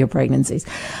both of your pregnancies.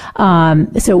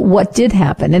 So what did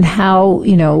happen, and how,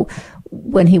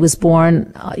 when he was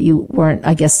born, you weren't,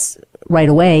 I guess, right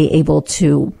away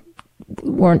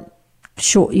weren't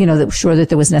sure, sure that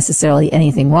there was necessarily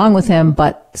anything wrong with him,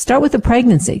 but start with the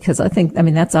pregnancy, because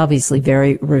that's obviously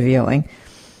very revealing.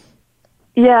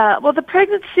 Yeah, well, the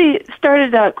pregnancy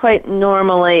started out quite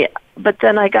normally, but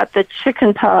then I got the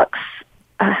chicken pox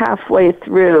halfway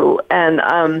through, and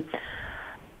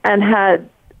had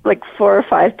like 4 or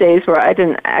 5 days where I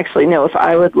didn't actually know if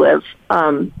I would live.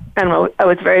 And I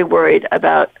was very worried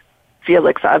about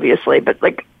Felix, obviously, but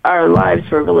like our lives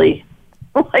were really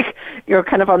like, you're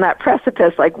kind of on that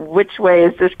precipice, like which way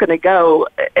is this going to go?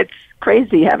 It's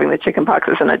crazy having the chicken pox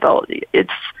as an adult.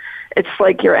 It's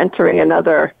like you're entering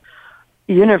another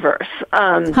universe.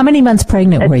 How many months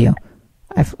pregnant were you?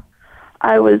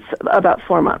 I was about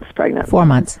 4 months pregnant. 4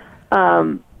 months.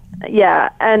 Yeah,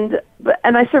 and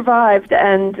I survived,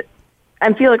 and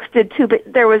Felix did too. But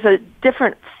there was a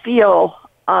different feel.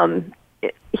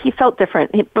 He felt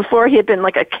different. Before he had been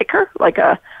like a kicker,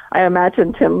 I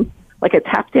imagined him like a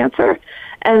tap dancer,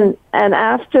 and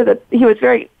after he was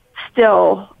very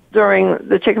still during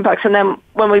the chickenpox, and then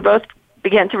when we both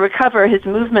began to recover, his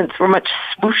movements were much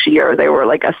swooshier. They were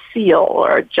like a seal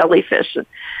or a jellyfish.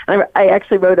 And I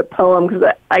actually wrote a poem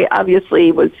because I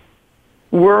obviously was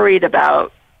worried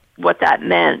about what that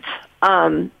meant.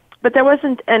 But there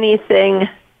wasn't anything.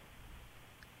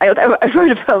 I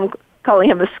wrote a poem calling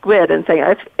him a squid and saying,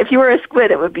 if you were a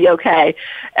squid, it would be okay.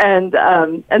 And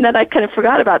then I kind of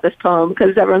forgot about this poem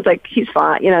because everyone's like, he's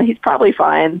fine. He's probably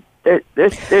fine. There's no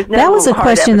that was a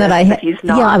question that I had. He's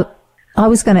not. Yeah, I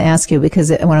was going to ask you,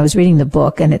 because when I was reading the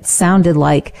book, and it sounded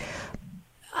like,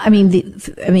 the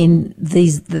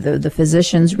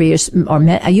physicians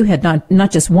you had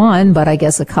not just one, but I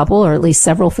guess a couple or at least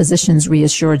several physicians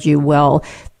reassured you, well,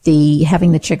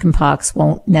 having the chickenpox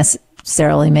won't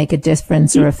necessarily make a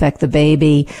difference or affect the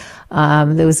baby.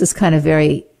 There was this kind of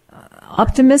very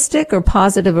optimistic or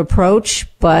positive approach,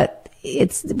 but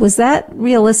was that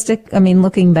realistic?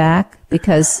 Looking back,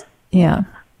 because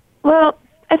Well,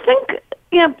 I think,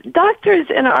 doctors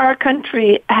in our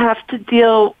country have to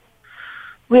deal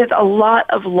with a lot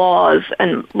of laws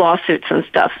and lawsuits and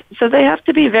stuff. So they have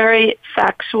to be very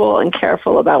factual and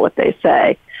careful about what they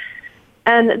say.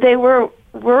 And they were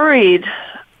worried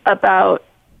about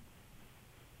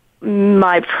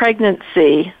my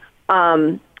pregnancy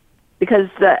because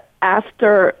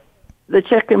after the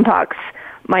chickenpox,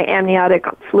 my amniotic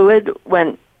fluid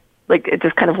went, like, it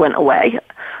just kind of went away.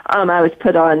 I was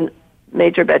put on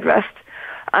major bed rest.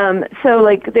 So,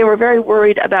 like, they were very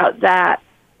worried about that.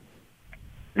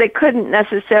 They couldn't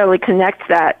necessarily connect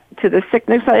that to the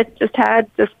sickness I just had,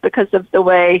 just because of the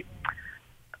way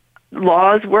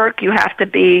laws work. You have to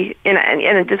be in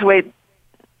just the way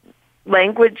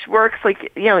language works.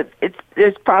 Like, you know,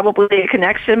 there's probably a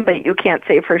connection, but you can't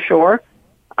say for sure.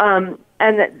 And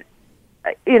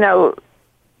you know,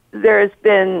 there's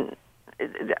been,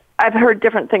 I've heard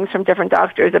different things from different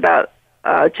doctors about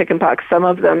chickenpox. Some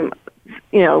of them,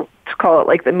 you know, to call it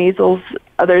like the measles.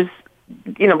 Others,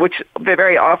 you know, which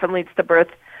very often leads to birth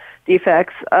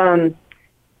defects.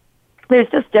 There's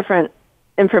just different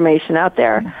information out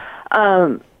there.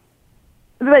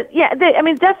 But yeah,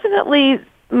 definitely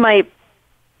my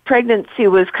pregnancy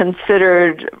was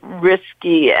considered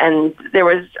risky, and there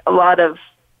was a lot of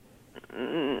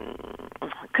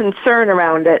concern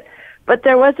around it. But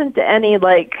there wasn't any,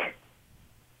 like,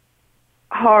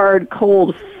 hard,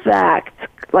 cold fact,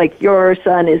 like, your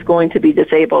son is going to be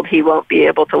disabled, he won't be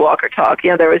able to walk or talk.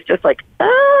 You know, there was just like,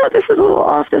 this is a little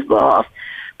off, this is a little off.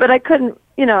 But I couldn't,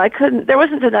 there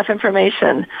wasn't enough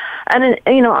information. And,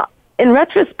 in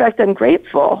retrospect, I'm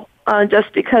grateful,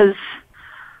 just because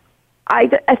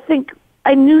I think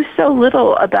I knew so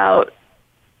little about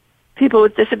people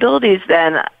with disabilities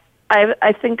then.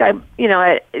 I think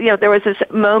there was this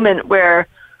moment where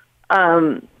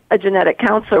a genetic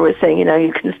counselor was saying,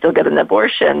 you can still get an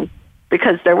abortion,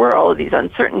 because there were all of these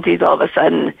uncertainties all of a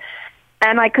sudden.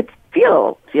 And I could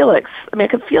feel Felix. I mean, I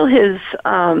could feel his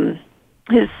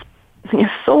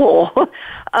soul.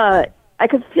 I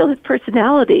could feel his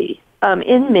personality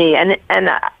in me, and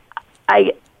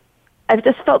I've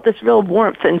just felt this real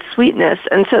warmth and sweetness.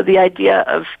 And so the idea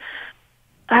of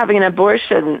having an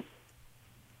abortion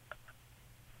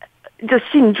just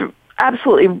seemed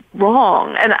absolutely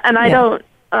wrong. And I don't.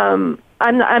 I'm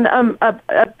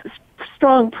a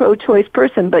strong pro-choice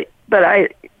person, but I,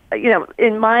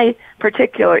 in my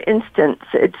particular instance,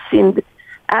 it seemed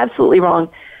absolutely wrong.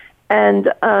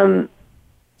 And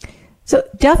so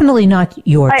definitely not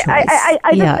your choice. I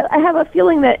have a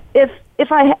feeling that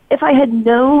if I had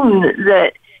known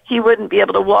that he wouldn't be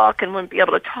able to walk and wouldn't be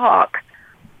able to talk,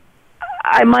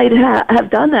 I might have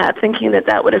done that, thinking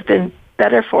that would have been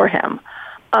better for him.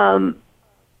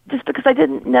 Just because I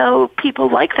didn't know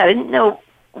people like that. I didn't know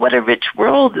what a rich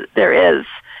world there is.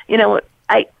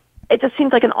 It just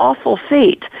seems like an awful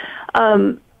fate.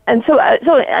 And so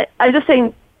I'm just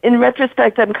saying, in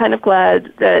retrospect, I'm kind of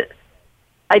glad that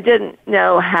I didn't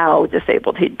know how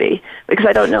disabled he'd be, because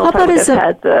I don't know if I would have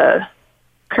had the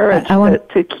courage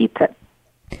to keep it.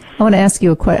 I want to ask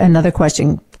you another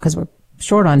question, because we're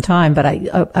short on time, but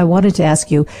I wanted to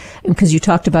ask you, because you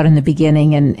talked about in the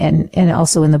beginning and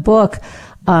also in the book,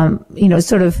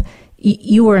 sort of,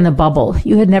 you were in a bubble.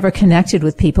 You had never connected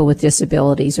with people with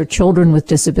disabilities or children with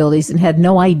disabilities, and had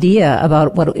no idea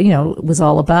about what, it was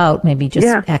all about, maybe just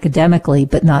academically,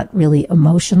 but not really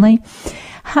emotionally.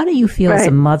 How do you feel as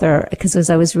a mother? Because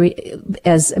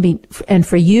and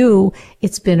for you,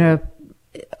 it's been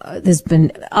there's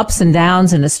been ups and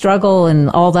downs and a struggle and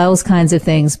all those kinds of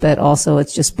things, but also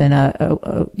it's just been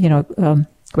a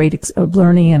great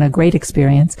learning and a great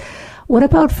experience. What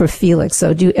about for Felix?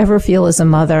 So do you ever feel as a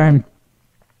mother, and,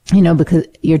 because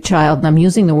your child, and I'm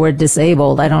using the word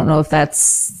disabled, I don't know if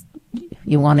that's,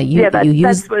 you want to use,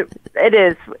 that's what it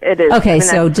is. It is. Okay.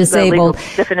 So disabled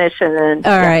definition. And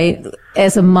all right.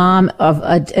 As a mom of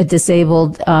a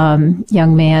disabled,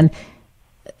 young man,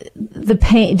 the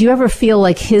pain, do you ever feel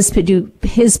like his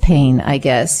pain, I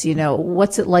guess,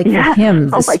 what's it like for him,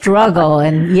 the struggle? God.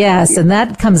 And and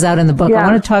that comes out in the book. Yeah.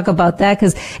 I want to talk about that,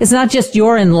 because it's not just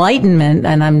your enlightenment,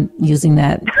 and I'm using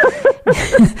that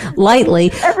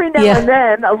lightly. Every now and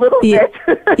then, a little bit.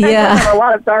 Yeah. A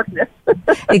lot of darkness.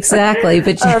 Exactly.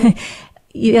 But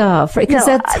because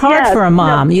that's hard for a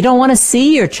mom. You don't want to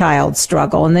see your child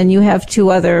struggle, and then you have two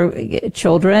other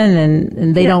children,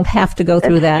 and they don't have to go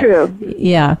through that. True.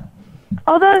 Yeah.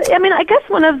 Although, I guess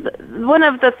one of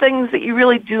the things that you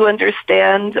really do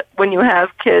understand when you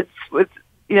have kids with,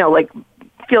 like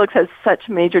Felix has such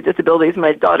major disabilities.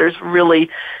 My daughters really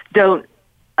don't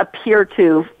appear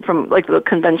to, from like the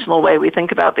conventional way we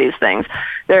think about these things.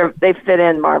 They fit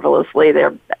in marvelously.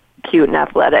 They're cute and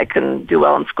athletic and do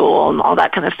well in school and all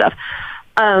that kind of stuff.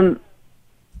 But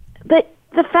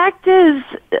the fact is,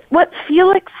 what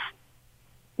Felix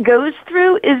goes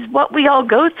through is what we all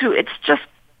go through. It's just,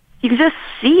 you just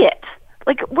see it.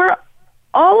 Like,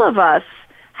 all of us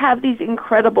have these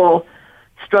incredible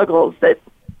struggles that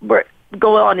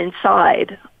go on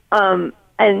inside.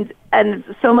 And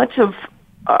so much of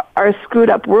our screwed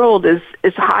up world is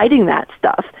hiding that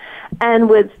stuff. And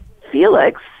with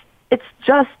Felix, it's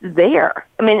just there.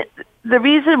 I mean, the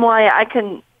reason why I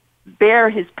can bear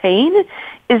his pain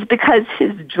is because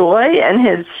his joy and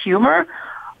his humor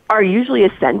are usually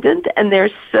ascendant, and they're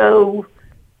so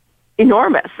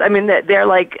enormous. I mean, they're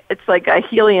like, it's like a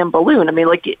helium balloon. I mean,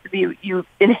 like you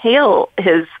inhale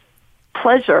his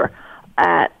pleasure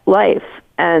at life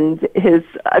and his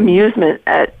amusement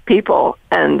at people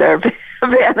and their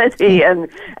vanity and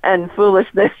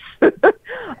foolishness.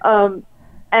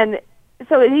 And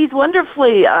so he's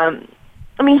wonderfully, I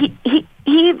mean, he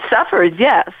suffers,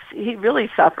 yes, he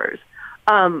really suffers.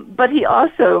 But he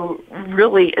also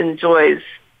really enjoys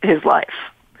his life.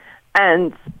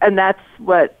 And that's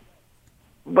what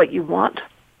you want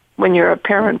when you're a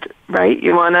parent, right?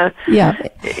 You want to give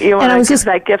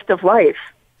that gift of life.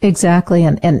 Exactly.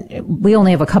 And we only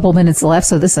have a couple minutes left,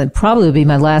 so this would probably be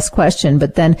my last question.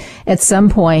 But then at some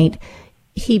point,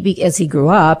 as he grew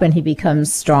up and he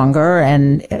becomes stronger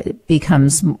and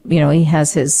becomes, he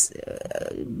has his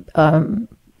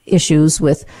issues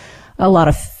with a lot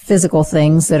of physical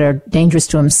things that are dangerous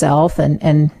to himself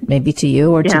and maybe to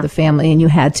you or to the family. And you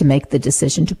had to make the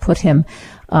decision to put him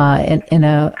in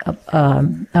a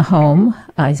home.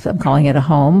 I'm calling it a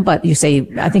home, but you say,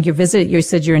 I think you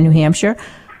said you're in New Hampshire.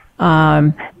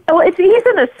 He's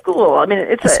in a school. I mean,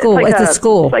 it's a school. It's a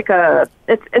school. It's like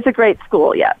it's a great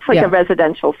school. Yeah, it's like a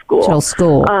residential school.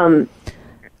 I mean,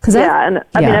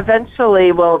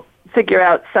 eventually we'll figure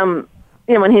out some.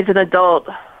 When he's an adult,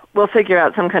 we'll figure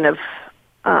out some kind of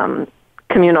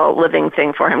communal living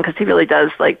thing for him because he really does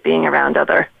like being around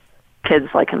other kids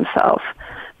like himself.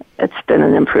 It's been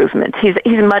an improvement. He's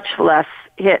much less.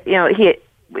 It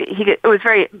was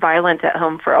very violent at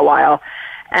home for a while.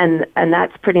 And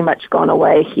that's pretty much gone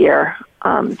away here,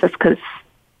 just because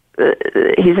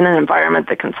he's in an environment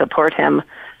that can support him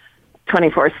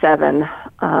 24/7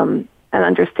 and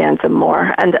understands him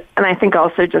more. And I think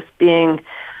also just we're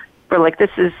like,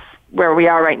 this is where we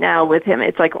are right now with him.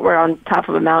 It's like we're on top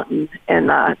of a mountain in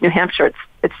New Hampshire.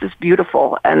 It's just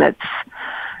beautiful, and it's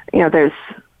there's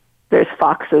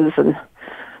foxes and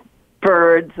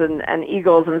birds and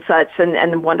eagles and such,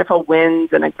 and wonderful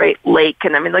winds and a great lake.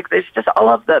 And I mean, like, there's just all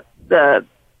of the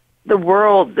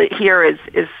world that here is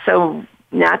so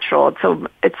natural.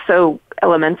 It's so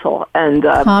elemental and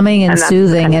calming and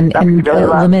soothing and really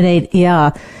eliminate.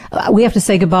 Yeah, we have to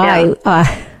say goodbye.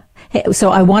 Yeah.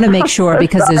 So I want to make sure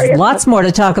because there's lots more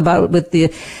to talk about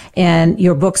and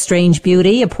your book, Strange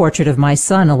Beauty, A Portrait of My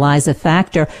Son, Eliza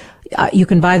Factor. You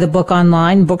can buy the book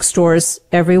online, bookstores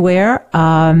everywhere.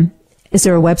 Is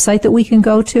there a website that we can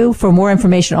go to for more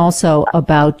information also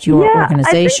about your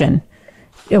organization?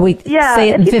 Say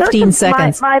it in 15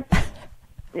 seconds.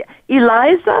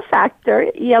 Eliza Factor,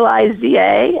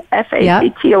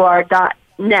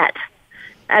 ELIZAFACTOR.net.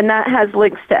 And that has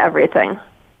links to everything.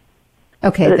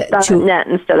 Okay. .net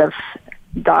instead of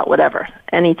 .whatever,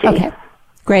 NET. Okay.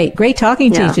 Great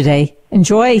talking to you today.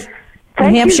 Enjoy New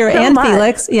Hampshire and much.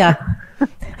 Felix. Yeah.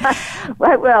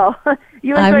 I will.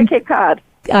 You enjoy Cape Cod.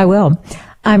 I will.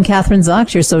 I'm Kathryn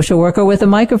Zox, your social worker with a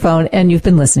microphone, and you've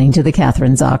been listening to The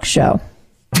Kathryn Zox Show.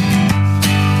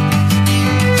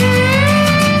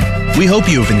 We hope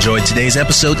you have enjoyed today's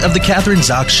episode of The Kathryn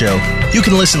Zox Show. You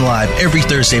can listen live every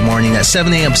Thursday morning at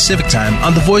 7 a.m. Pacific Time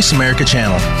on the Voice America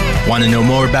channel. Want to know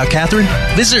more about Kathryn?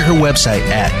 Visit her website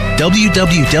at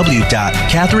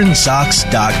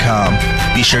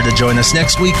www.kathrynzox.com. Be sure to join us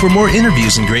next week for more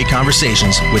interviews and great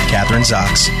conversations with Kathryn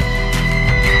Zox.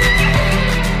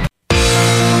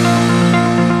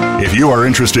 If you are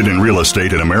interested in real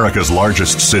estate in America's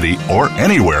largest city or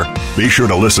anywhere, be sure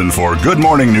to listen for Good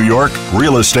Morning New York,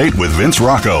 Real Estate with Vince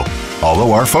Rocco.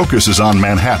 Although our focus is on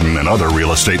Manhattan and other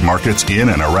real estate markets in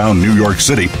and around New York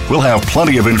City, we'll have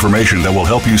plenty of information that will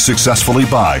help you successfully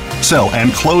buy, sell,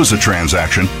 and close a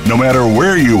transaction no matter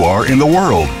where you are in the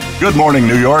world. Good Morning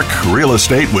New York, Real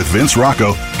Estate with Vince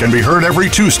Rocco can be heard every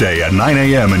Tuesday at 9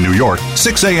 a.m. in New York,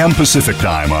 6 a.m. Pacific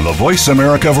Time on the Voice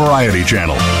America Variety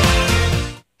Channel.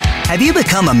 Have you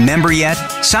become a member yet?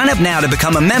 Sign up now to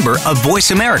become a member of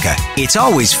Voice America. It's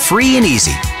always free and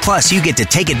easy. Plus, you get to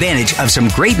take advantage of some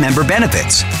great member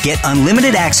benefits. Get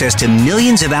unlimited access to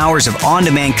millions of hours of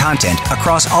on-demand content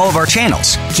across all of our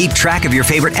channels. Keep track of your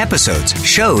favorite episodes,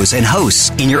 shows, and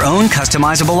hosts in your own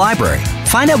customizable library.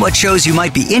 Find out what shows you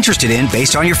might be interested in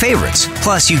based on your favorites.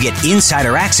 Plus, you get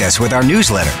insider access with our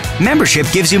newsletter. Membership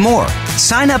gives you more.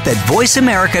 Sign up at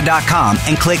voiceamerica.com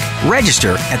and click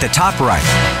register at the top right.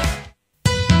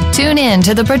 Tune in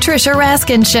to The Patricia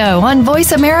Raskin Show on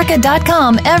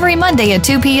voiceamerica.com every Monday at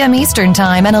 2 p.m. Eastern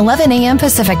Time and 11 a.m.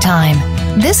 Pacific Time.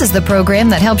 This is the program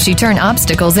that helps you turn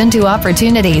obstacles into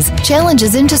opportunities,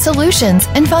 challenges into solutions,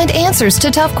 and find answers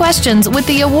to tough questions with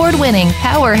the award-winning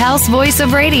powerhouse voice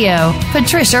of radio,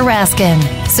 Patricia Raskin.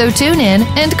 So tune in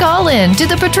and call in to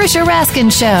The Patricia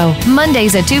Raskin Show,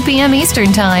 Mondays at 2 p.m.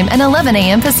 Eastern Time and 11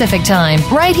 a.m. Pacific Time,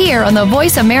 right here on the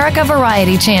Voice America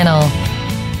Variety Channel.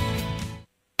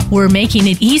 We're making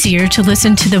it easier to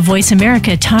listen to the Voice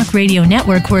America Talk Radio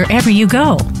Network wherever you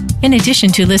go. In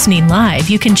addition to listening live,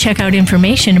 you can check out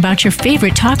information about your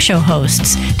favorite talk show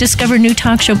hosts, discover new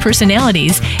talk show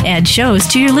personalities, add shows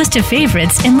to your list of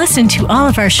favorites, and listen to all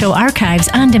of our show archives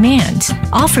on demand,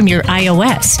 all from your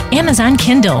iOS, Amazon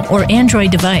Kindle, or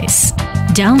Android device.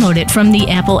 Download it from the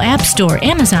Apple App Store,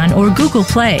 Amazon, or Google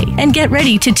Play, and get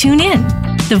ready to tune in.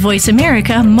 The Voice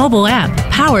America mobile app,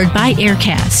 powered by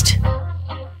Aircast.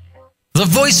 The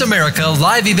Voice America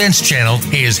Live Events channel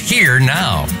is here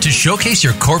now to showcase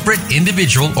your corporate,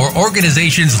 individual, or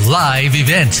organization's live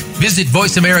event. Visit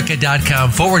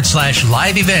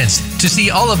voiceamerica.com/live events to see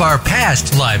all of our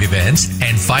past live events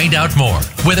and find out more.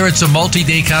 Whether it's a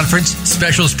multi-day conference,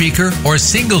 special speaker, or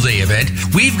single-day event,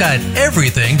 we've got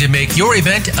everything to make your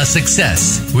event a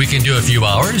success. We can do a few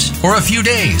hours or a few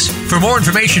days. For more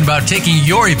information about taking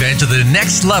your event to the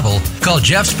next level, call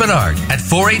Jeff Spinard at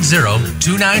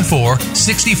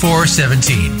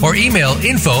 480-294-6417 or email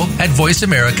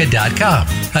info@voiceamerica.com.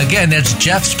 Again, that's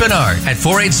Jeff Spinard at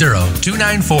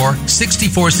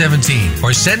 480-294-6417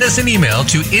 or send us an email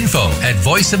to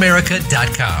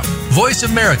info@voiceamerica.com. Voice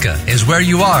America is where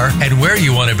you are and where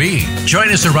you want to be. Join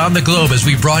us around the globe as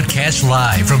we broadcast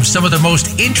live from some of the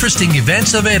most interesting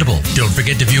events available. Don't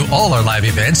forget to view all our live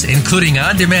events, including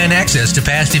on-demand access to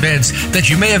past events that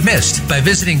you may have missed by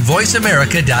visiting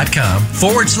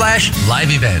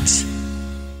voiceamerica.com/live events.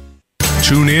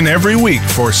 Tune in every week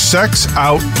for Sex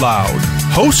Out Loud.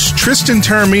 Host Tristan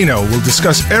Taormino will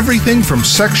discuss everything from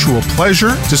sexual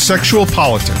pleasure to sexual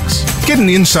politics. Get an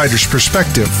insider's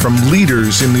perspective from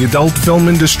leaders in the adult film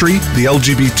industry, the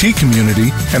LGBT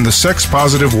community, and the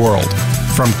sex-positive world.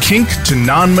 From kink to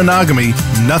non-monogamy,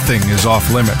 nothing is off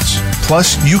limits.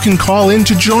 Plus, you can call in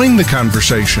to join the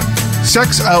conversation.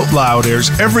 Sex Out Loud airs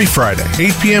every Friday,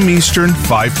 8 p.m. Eastern,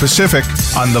 5 Pacific,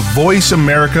 on the Voice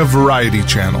America Variety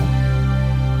Channel.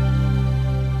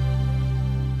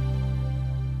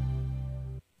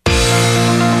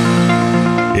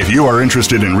 If you are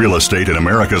interested in real estate in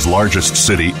America's largest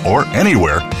city or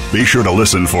anywhere, be sure to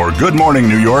listen for Good Morning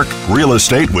New York, Real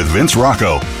Estate with Vince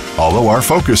Rocco. Although our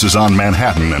focus is on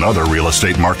Manhattan and other real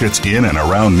estate markets in and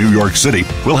around New York City,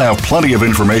 we'll have plenty of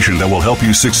information that will help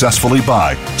you successfully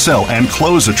buy, sell, and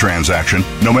close a transaction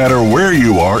no matter where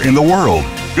you are in the world.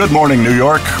 Good Morning New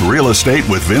York, Real Estate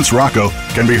with Vince Rocco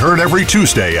can be heard every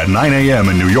Tuesday at 9 a.m.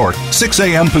 in New York, 6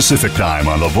 a.m. Pacific Time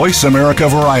on the Voice America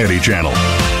Variety Channel.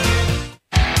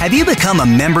 Have you become a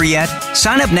member yet?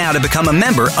 Sign up now to become a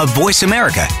member of Voice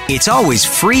America. It's always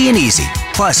free and easy.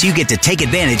 Plus, you get to take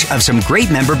advantage of some great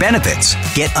member benefits.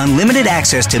 Get unlimited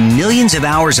access to millions of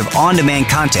hours of on-demand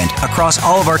content across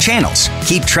all of our channels.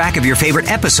 Keep track of your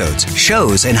favorite episodes,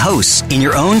 shows, and hosts in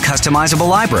your own customizable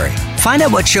library. Find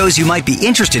out what shows you might be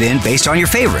interested in based on your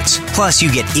favorites. Plus, you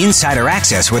get insider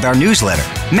access with our newsletter.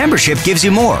 Membership gives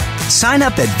you more. Sign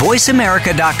up at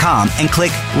voiceamerica.com and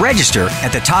click register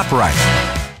at the top right.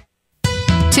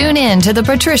 Tune in to The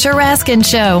Patricia Raskin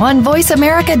Show on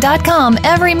voiceamerica.com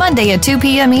every Monday at 2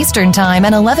 p.m. Eastern Time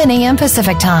and 11 a.m.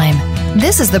 Pacific Time.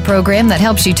 This is the program that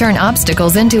helps you turn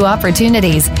obstacles into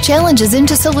opportunities, challenges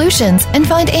into solutions, and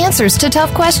find answers to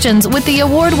tough questions with the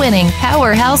award-winning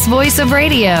powerhouse voice of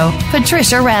radio,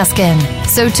 Patricia Raskin.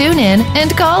 So tune in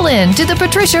and call in to The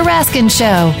Patricia Raskin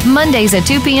Show, Mondays at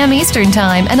 2 p.m. Eastern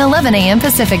Time and 11 a.m.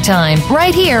 Pacific Time,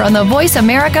 right here on the Voice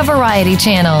America Variety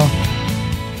Channel.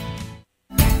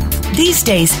 These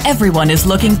days, everyone is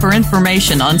looking for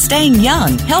information on staying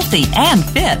young, healthy, and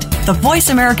fit. The Voice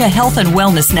America Health and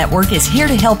Wellness Network is here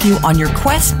to help you on your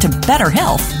quest to better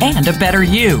health and a better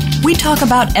you. We talk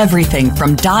about everything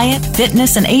from diet,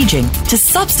 fitness, and aging to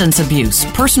substance abuse,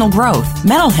 personal growth,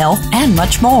 mental health, and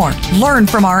much more. Learn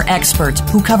from our experts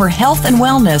who cover health and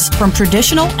wellness from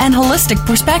traditional and holistic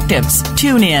perspectives.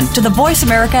 Tune in to the Voice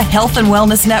America Health and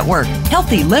Wellness Network.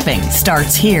 Healthy living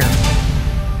starts here.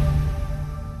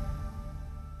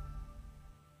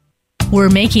 We're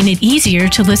making it easier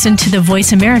to listen to the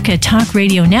Voice America Talk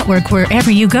Radio Network wherever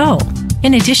you go.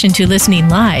 In addition to listening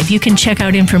live, you can check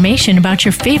out information about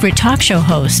your favorite talk show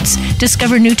hosts,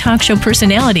 discover new talk show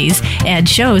personalities, add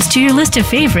shows to your list of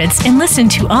favorites, and listen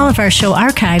to all of our show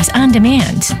archives on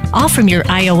demand, all from your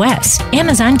iOS,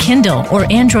 Amazon Kindle,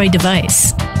 or Android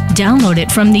device. Download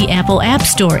it from the Apple App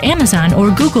Store, Amazon,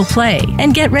 or Google Play,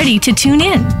 and get ready to tune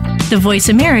in. The Voice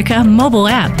America mobile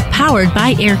app, powered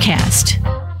by Aircast.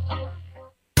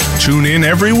 Tune in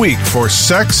every week for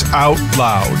Sex Out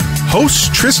Loud.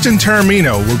 Host Tristan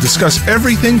Taormino will discuss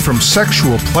everything from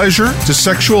sexual pleasure to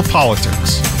sexual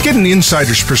politics. Get an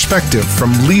insider's perspective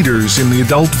from leaders in the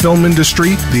adult film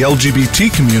industry, the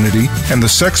LGBT community, and the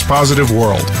sex-positive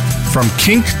world. From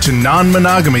kink to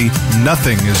non-monogamy,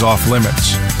 nothing is off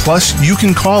limits. Plus, you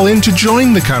can call in to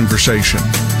join the conversation.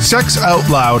 Sex Out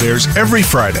Loud airs every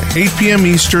Friday, 8 p.m.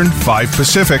 Eastern, 5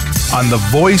 Pacific, on the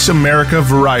Voice America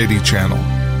Variety Channel.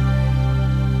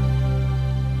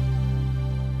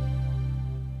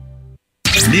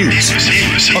 News,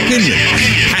 opinion,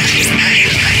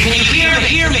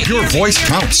 your voice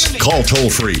counts. Call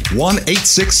toll-free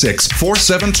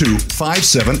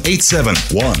 1-866-472-5787.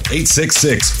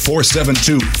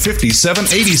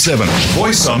 1-866-472-5787.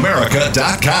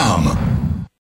 VoiceAmerica.com.